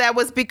didn't know that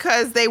was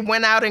because they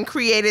went out and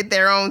created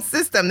their own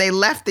system. They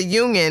left the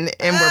Union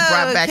and were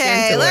brought back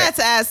into it. Let's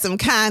add some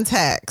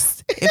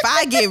context. If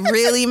I get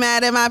really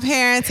mad at my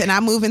parents and I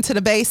move into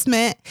the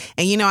basement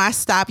and, I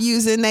stop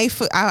using their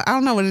food. I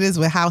don't know what it is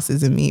with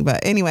houses and me,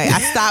 but anyway,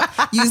 I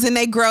stop using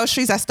their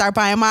groceries. I start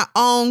buying my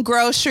own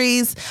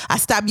groceries. I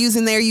stop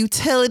using their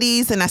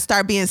utilities and I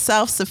start being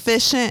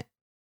self-sufficient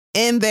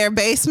in their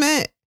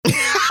basement.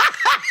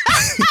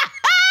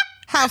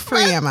 How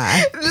free am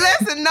I?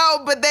 Listen,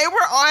 no, but they were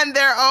on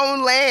their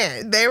own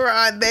land.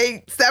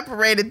 They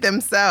separated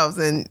themselves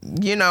and,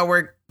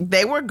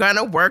 they were going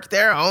to work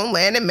their own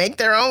land and make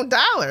their own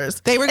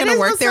dollars. They were going to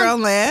work their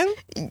own land?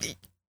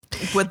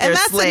 With their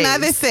slaves. And that's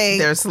another thing.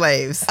 Their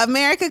slaves.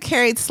 America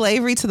carried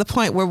slavery to the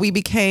point where we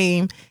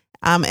became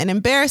an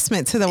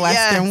embarrassment to the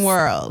Western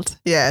world.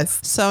 Yes.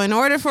 So in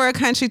order for a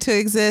country to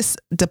exist,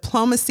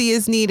 diplomacy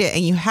is needed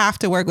and you have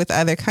to work with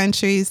other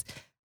countries.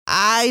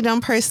 I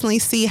don't personally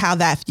see how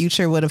that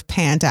future would have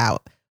panned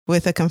out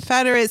with a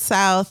Confederate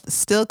South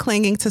still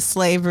clinging to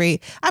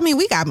slavery. I mean,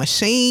 we got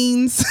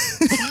machines.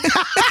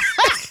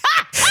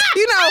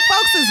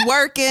 Folks is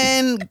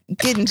working,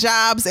 getting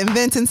jobs,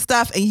 inventing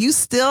stuff, and you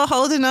still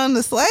holding on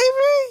to slavery?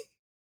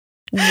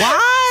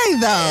 Why,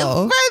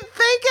 though? But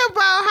think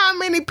about how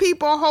many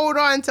people hold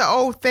on to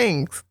old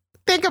things.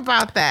 Think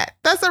about that.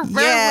 That's a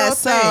very real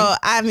thing. So,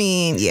 I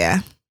mean,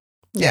 yeah.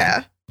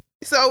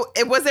 So,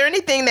 was there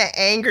anything that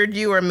angered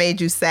you or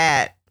made you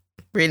sad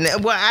reading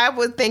it? Well, I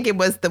would think it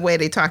was the way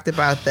they talked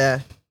about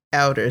the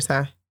elders,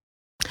 huh?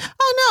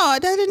 Oh, no,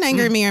 that didn't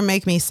anger me or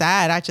make me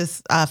sad. I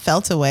just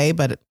felt away,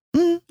 but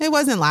it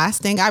wasn't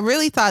lasting. I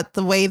really thought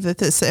the way that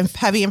this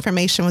heavy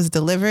information was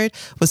delivered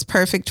was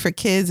perfect for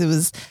kids.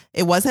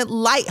 It wasn't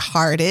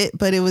lighthearted,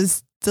 but it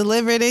was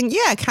delivered in,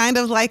 kind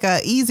of like a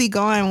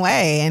easygoing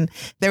way. And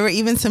there were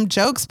even some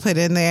jokes put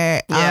in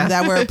there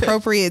that were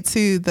appropriate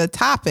to the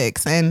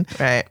topics. And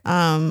right.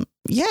 And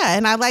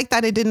I like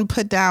that it didn't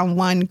put down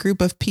one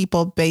group of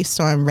people based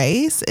on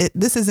race.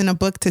 This isn't a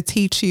book to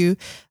teach you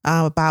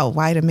about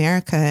white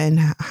America and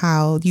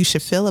how you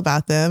should feel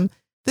about them.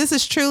 This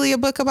is truly a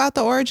book about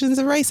the origins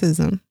of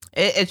racism.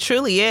 It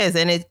truly is.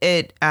 And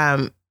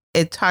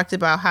it talked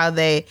about how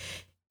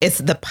it's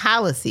the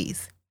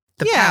policies.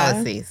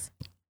 Policies.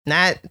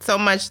 Not so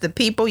much the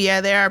people.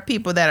 Yeah, there are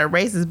people that are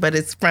racist, but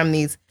it's from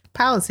these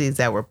policies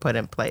that were put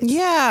in place.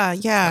 Yeah.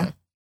 So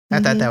I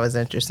thought that was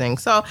interesting.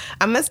 So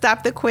I'm going to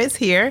stop the quiz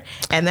here.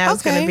 And that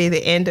was going to be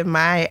the end of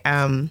my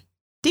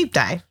deep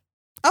dive.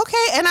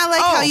 Okay. And I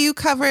like how you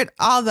covered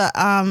all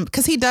the,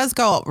 because he does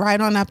go right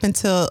on up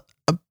until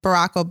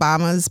Barack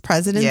Obama's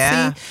presidency.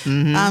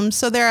 Yeah.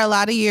 So there are a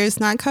lot of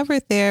years not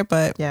covered there,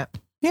 but yeah.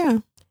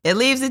 It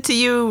leaves it to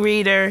you,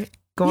 reader.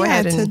 Go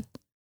ahead and...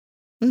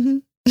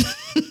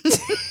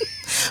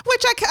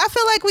 Which I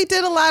feel like we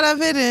did a lot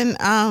of it in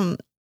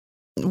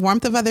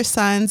Warmth of Other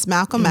Suns,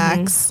 Malcolm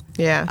X.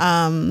 Yeah.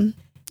 Was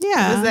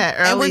that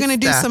early and we're going to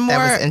do some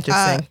more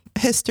interesting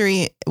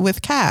history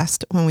with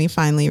Caste when we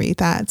finally read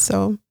that.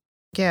 So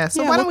why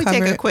don't we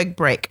take a quick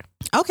break?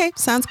 Okay,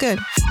 sounds good.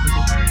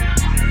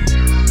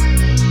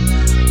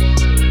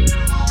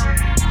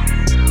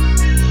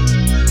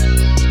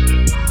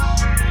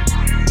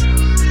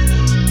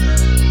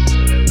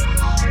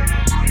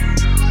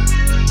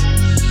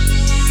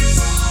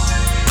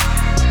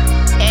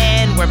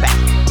 We're back.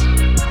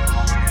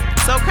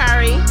 So,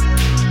 Kari,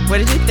 what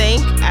did you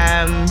think?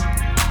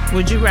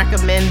 Would you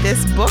recommend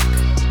this book?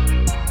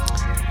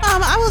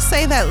 I will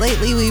say that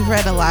lately we've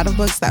read a lot of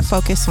books that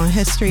focus on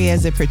history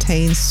as it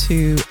pertains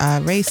to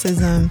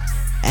racism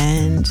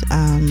and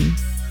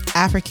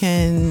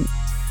African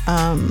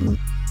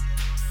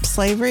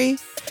slavery.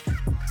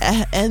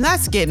 And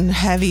that's getting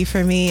heavy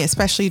for me,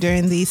 especially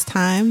during these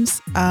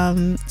times.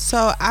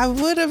 So I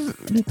would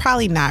have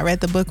probably not read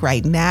the book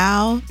right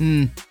now.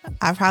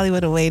 I probably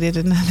would have waited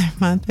another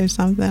month or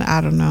something. I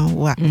don't know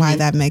why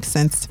that makes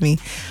sense to me.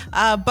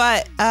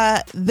 But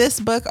this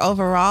book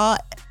overall,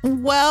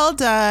 well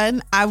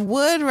done. I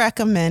would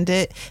recommend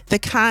it. The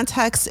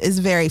context is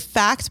very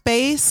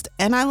fact-based,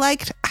 and I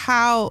liked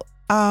how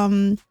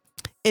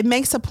it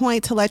makes a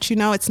point to let you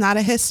know it's not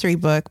a history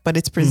book, but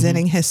it's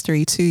presenting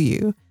history to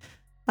you.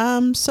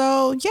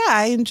 So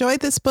I enjoyed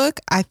this book.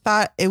 I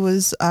thought it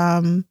was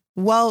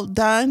well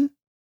done,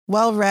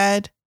 well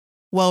read,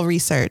 well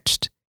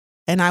researched,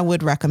 and I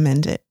would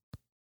recommend it.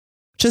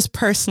 Just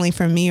personally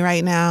for me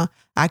right now,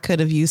 I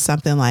could have used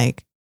something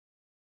like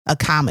a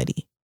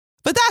comedy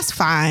But that's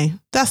fine.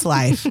 That's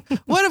life.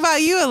 What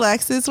about you,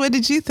 Alexis? What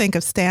did you think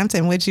of Stamped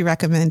and would you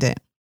recommend it?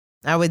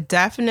 I would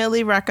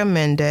definitely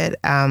recommend it.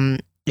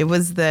 It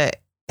was the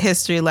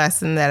history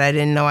lesson that I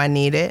didn't know I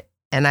needed,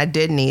 and I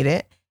did need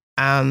it.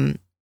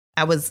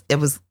 It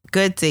was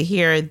good to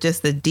hear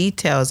just the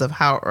details of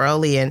how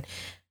early and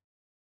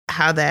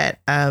how that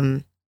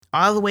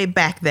all the way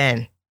back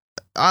then,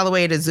 all the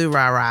way to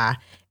Zu-Rara,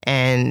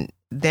 and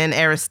then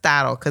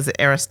Aristotle, because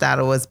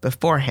Aristotle was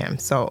before him.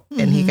 So,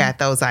 and he got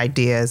those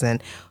ideas,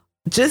 and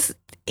just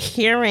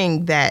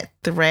hearing that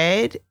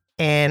thread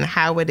and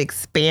how it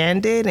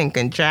expanded and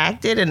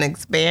contracted and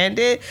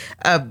expanded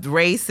of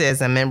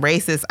racism and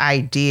racist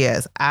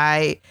ideas.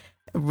 I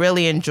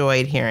really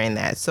enjoyed hearing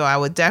that. So I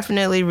would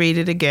definitely read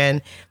it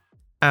again.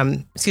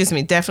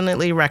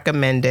 Definitely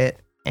recommend it.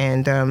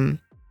 And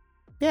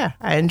yeah,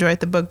 I enjoyed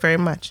the book very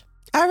much.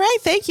 All right.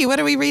 Thank you. What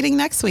are we reading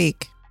next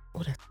week?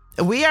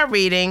 We are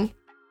reading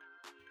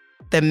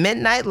The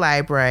Midnight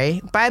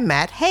Library by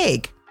Matt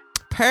Haig.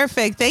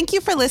 Perfect. Thank you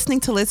for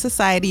listening to Lit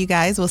Society, you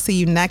guys. We'll see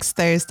you next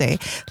Thursday.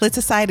 Lit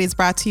Society is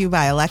brought to you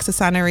by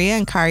Alexis Honoria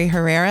and Kari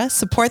Herrera.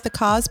 Support the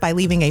cause by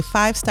leaving a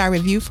 5-star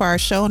review for our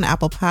show on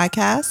Apple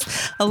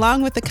Podcasts,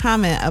 along with a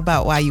comment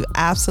about why you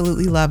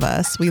absolutely love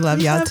us. We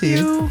love y'all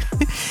too.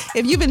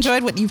 If you've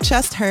enjoyed what you've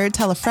just heard,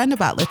 tell a friend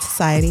about Lit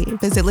Society.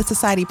 Visit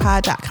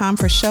litsocietypod.com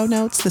for show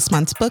notes, this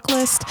month's book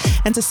list,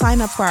 and to sign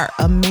up for our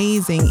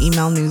amazing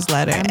email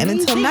newsletter. And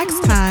until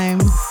next time,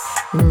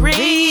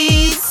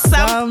 read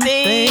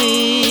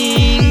something.